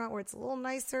restaurant where it's a little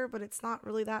nicer, but it's not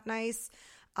really that nice.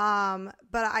 But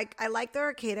I like the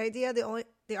arcade idea.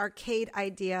 The arcade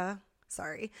idea.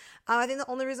 Sorry. I think the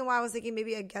only reason why I was thinking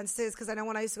maybe against it is because I know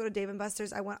when I used to go to Dave &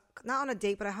 Buster's, I went not on a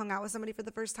date, but I hung out with somebody for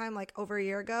the first time like over a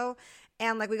year ago,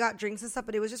 and like we got drinks and stuff,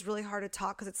 but it was just really hard to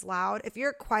talk because it's loud. If you're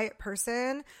a quiet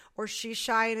person or she's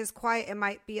shy and is quiet, it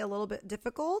might be a little bit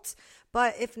difficult.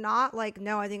 But if not, like,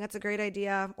 no, I think that's a great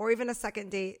idea. Or even a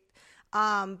second date.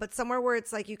 But somewhere where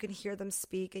it's like you can hear them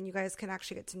speak and you guys can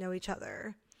actually get to know each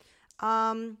other.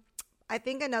 I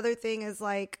think another thing is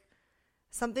like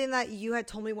something that you had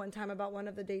told me one time about one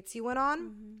of the dates you went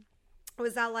on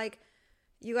was that like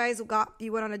you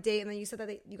went on a date and then you said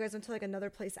that you guys went to like another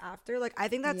place after. Like, I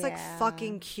think that's like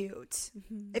fucking cute.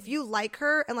 If you like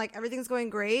her and like everything's going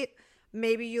great,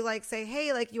 maybe you like say,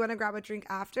 hey, like you want to grab a drink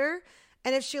after.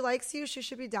 And if she likes you, she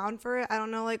should be down for it. I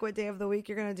don't know like what day of the week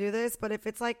you're going to do this, but if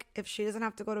it's like, if she doesn't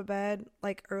have to go to bed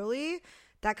like early,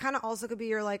 that kind of also could be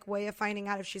your like way of finding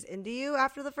out if she's into you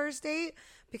after the first date.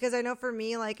 Because I know for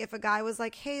me, like if a guy was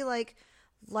like, hey, like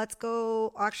let's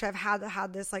go. Actually, I've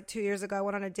had this like 2 years ago. I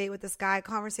went on a date with this guy.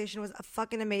 Conversation was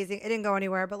fucking amazing. It didn't go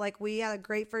anywhere, but like we had a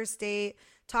great first date,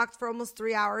 talked for almost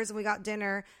 3 hours, and we got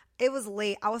dinner. It was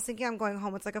late. I was thinking I'm going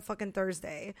home. It's like a fucking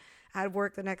Thursday. I had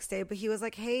work the next day, but he was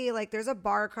like, hey, like there's a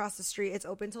bar across the street. It's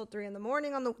open till 3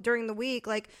 a.m. during the week.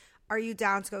 Like, are you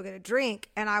down to go get a drink?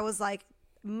 And I was like,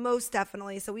 most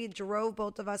definitely. So we drove,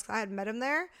 both of us, 'cause I had met him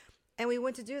there, and we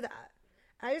went to do that.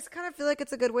 I just kind of feel like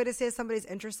it's a good way to say somebody's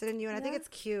interested in you, and I think it's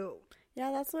cute.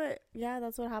 Yeah, that's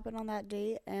what happened on that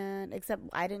date. And except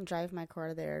I didn't drive my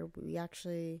car there. We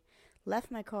actually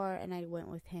left my car, and I went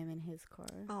with him in his car.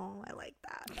 Oh, I like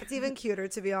that. It's even cuter,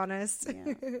 to be honest.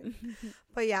 Yeah.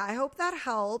 But yeah, I hope that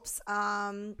helps.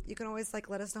 You can always like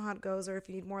let us know how it goes, or if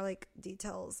you need more like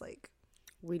details, like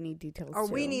we need details. Or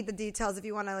too. we need the details if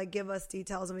you want to like give us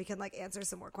details, and we can like answer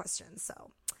some more questions. So,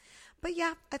 but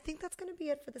yeah, I think that's gonna be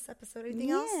it for this episode.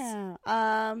 Anything else? Yeah.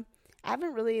 I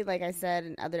haven't really, like I said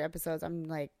in other episodes, I'm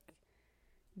like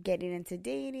getting into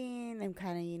dating. I'm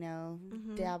kind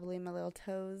of, dabbling my little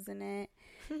toes in it.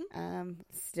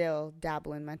 Still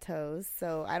dabbling my toes.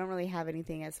 So I don't really have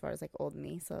anything as far as like old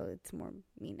me. So it's more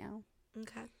me now.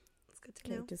 Okay. That's good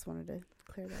to know. Just wanted to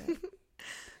clear that up.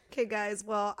 Okay, guys.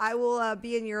 Well, I will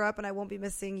be in Europe, and I won't be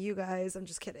missing you guys. I'm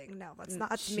just kidding. No,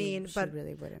 that's mean. But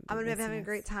really wouldn't. I'm gonna be having a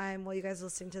great time while you guys are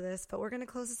listening to this. But we're gonna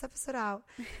close this episode out.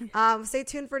 Stay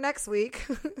tuned for next week.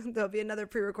 There'll be another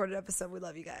pre-recorded episode. We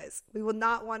love you guys. We will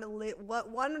not want to live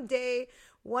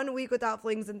 1 week without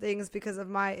flings and things because of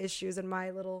my issues and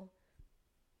my little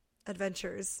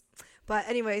adventures. But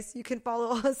anyways, you can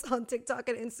follow us on TikTok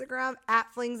and Instagram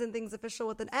at Flings and Things Official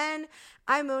with an N.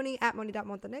 I'm Moni at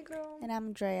Moni.Montenegro. And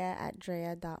I'm Drea at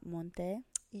Drea.Monte.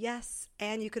 Yes,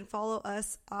 and you can follow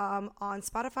us on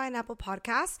Spotify and Apple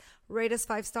Podcasts. Rate us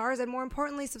 5 stars, and more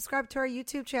importantly, subscribe to our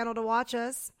YouTube channel to watch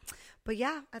us. But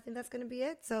yeah, I think that's going to be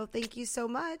it. So thank you so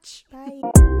much. Bye.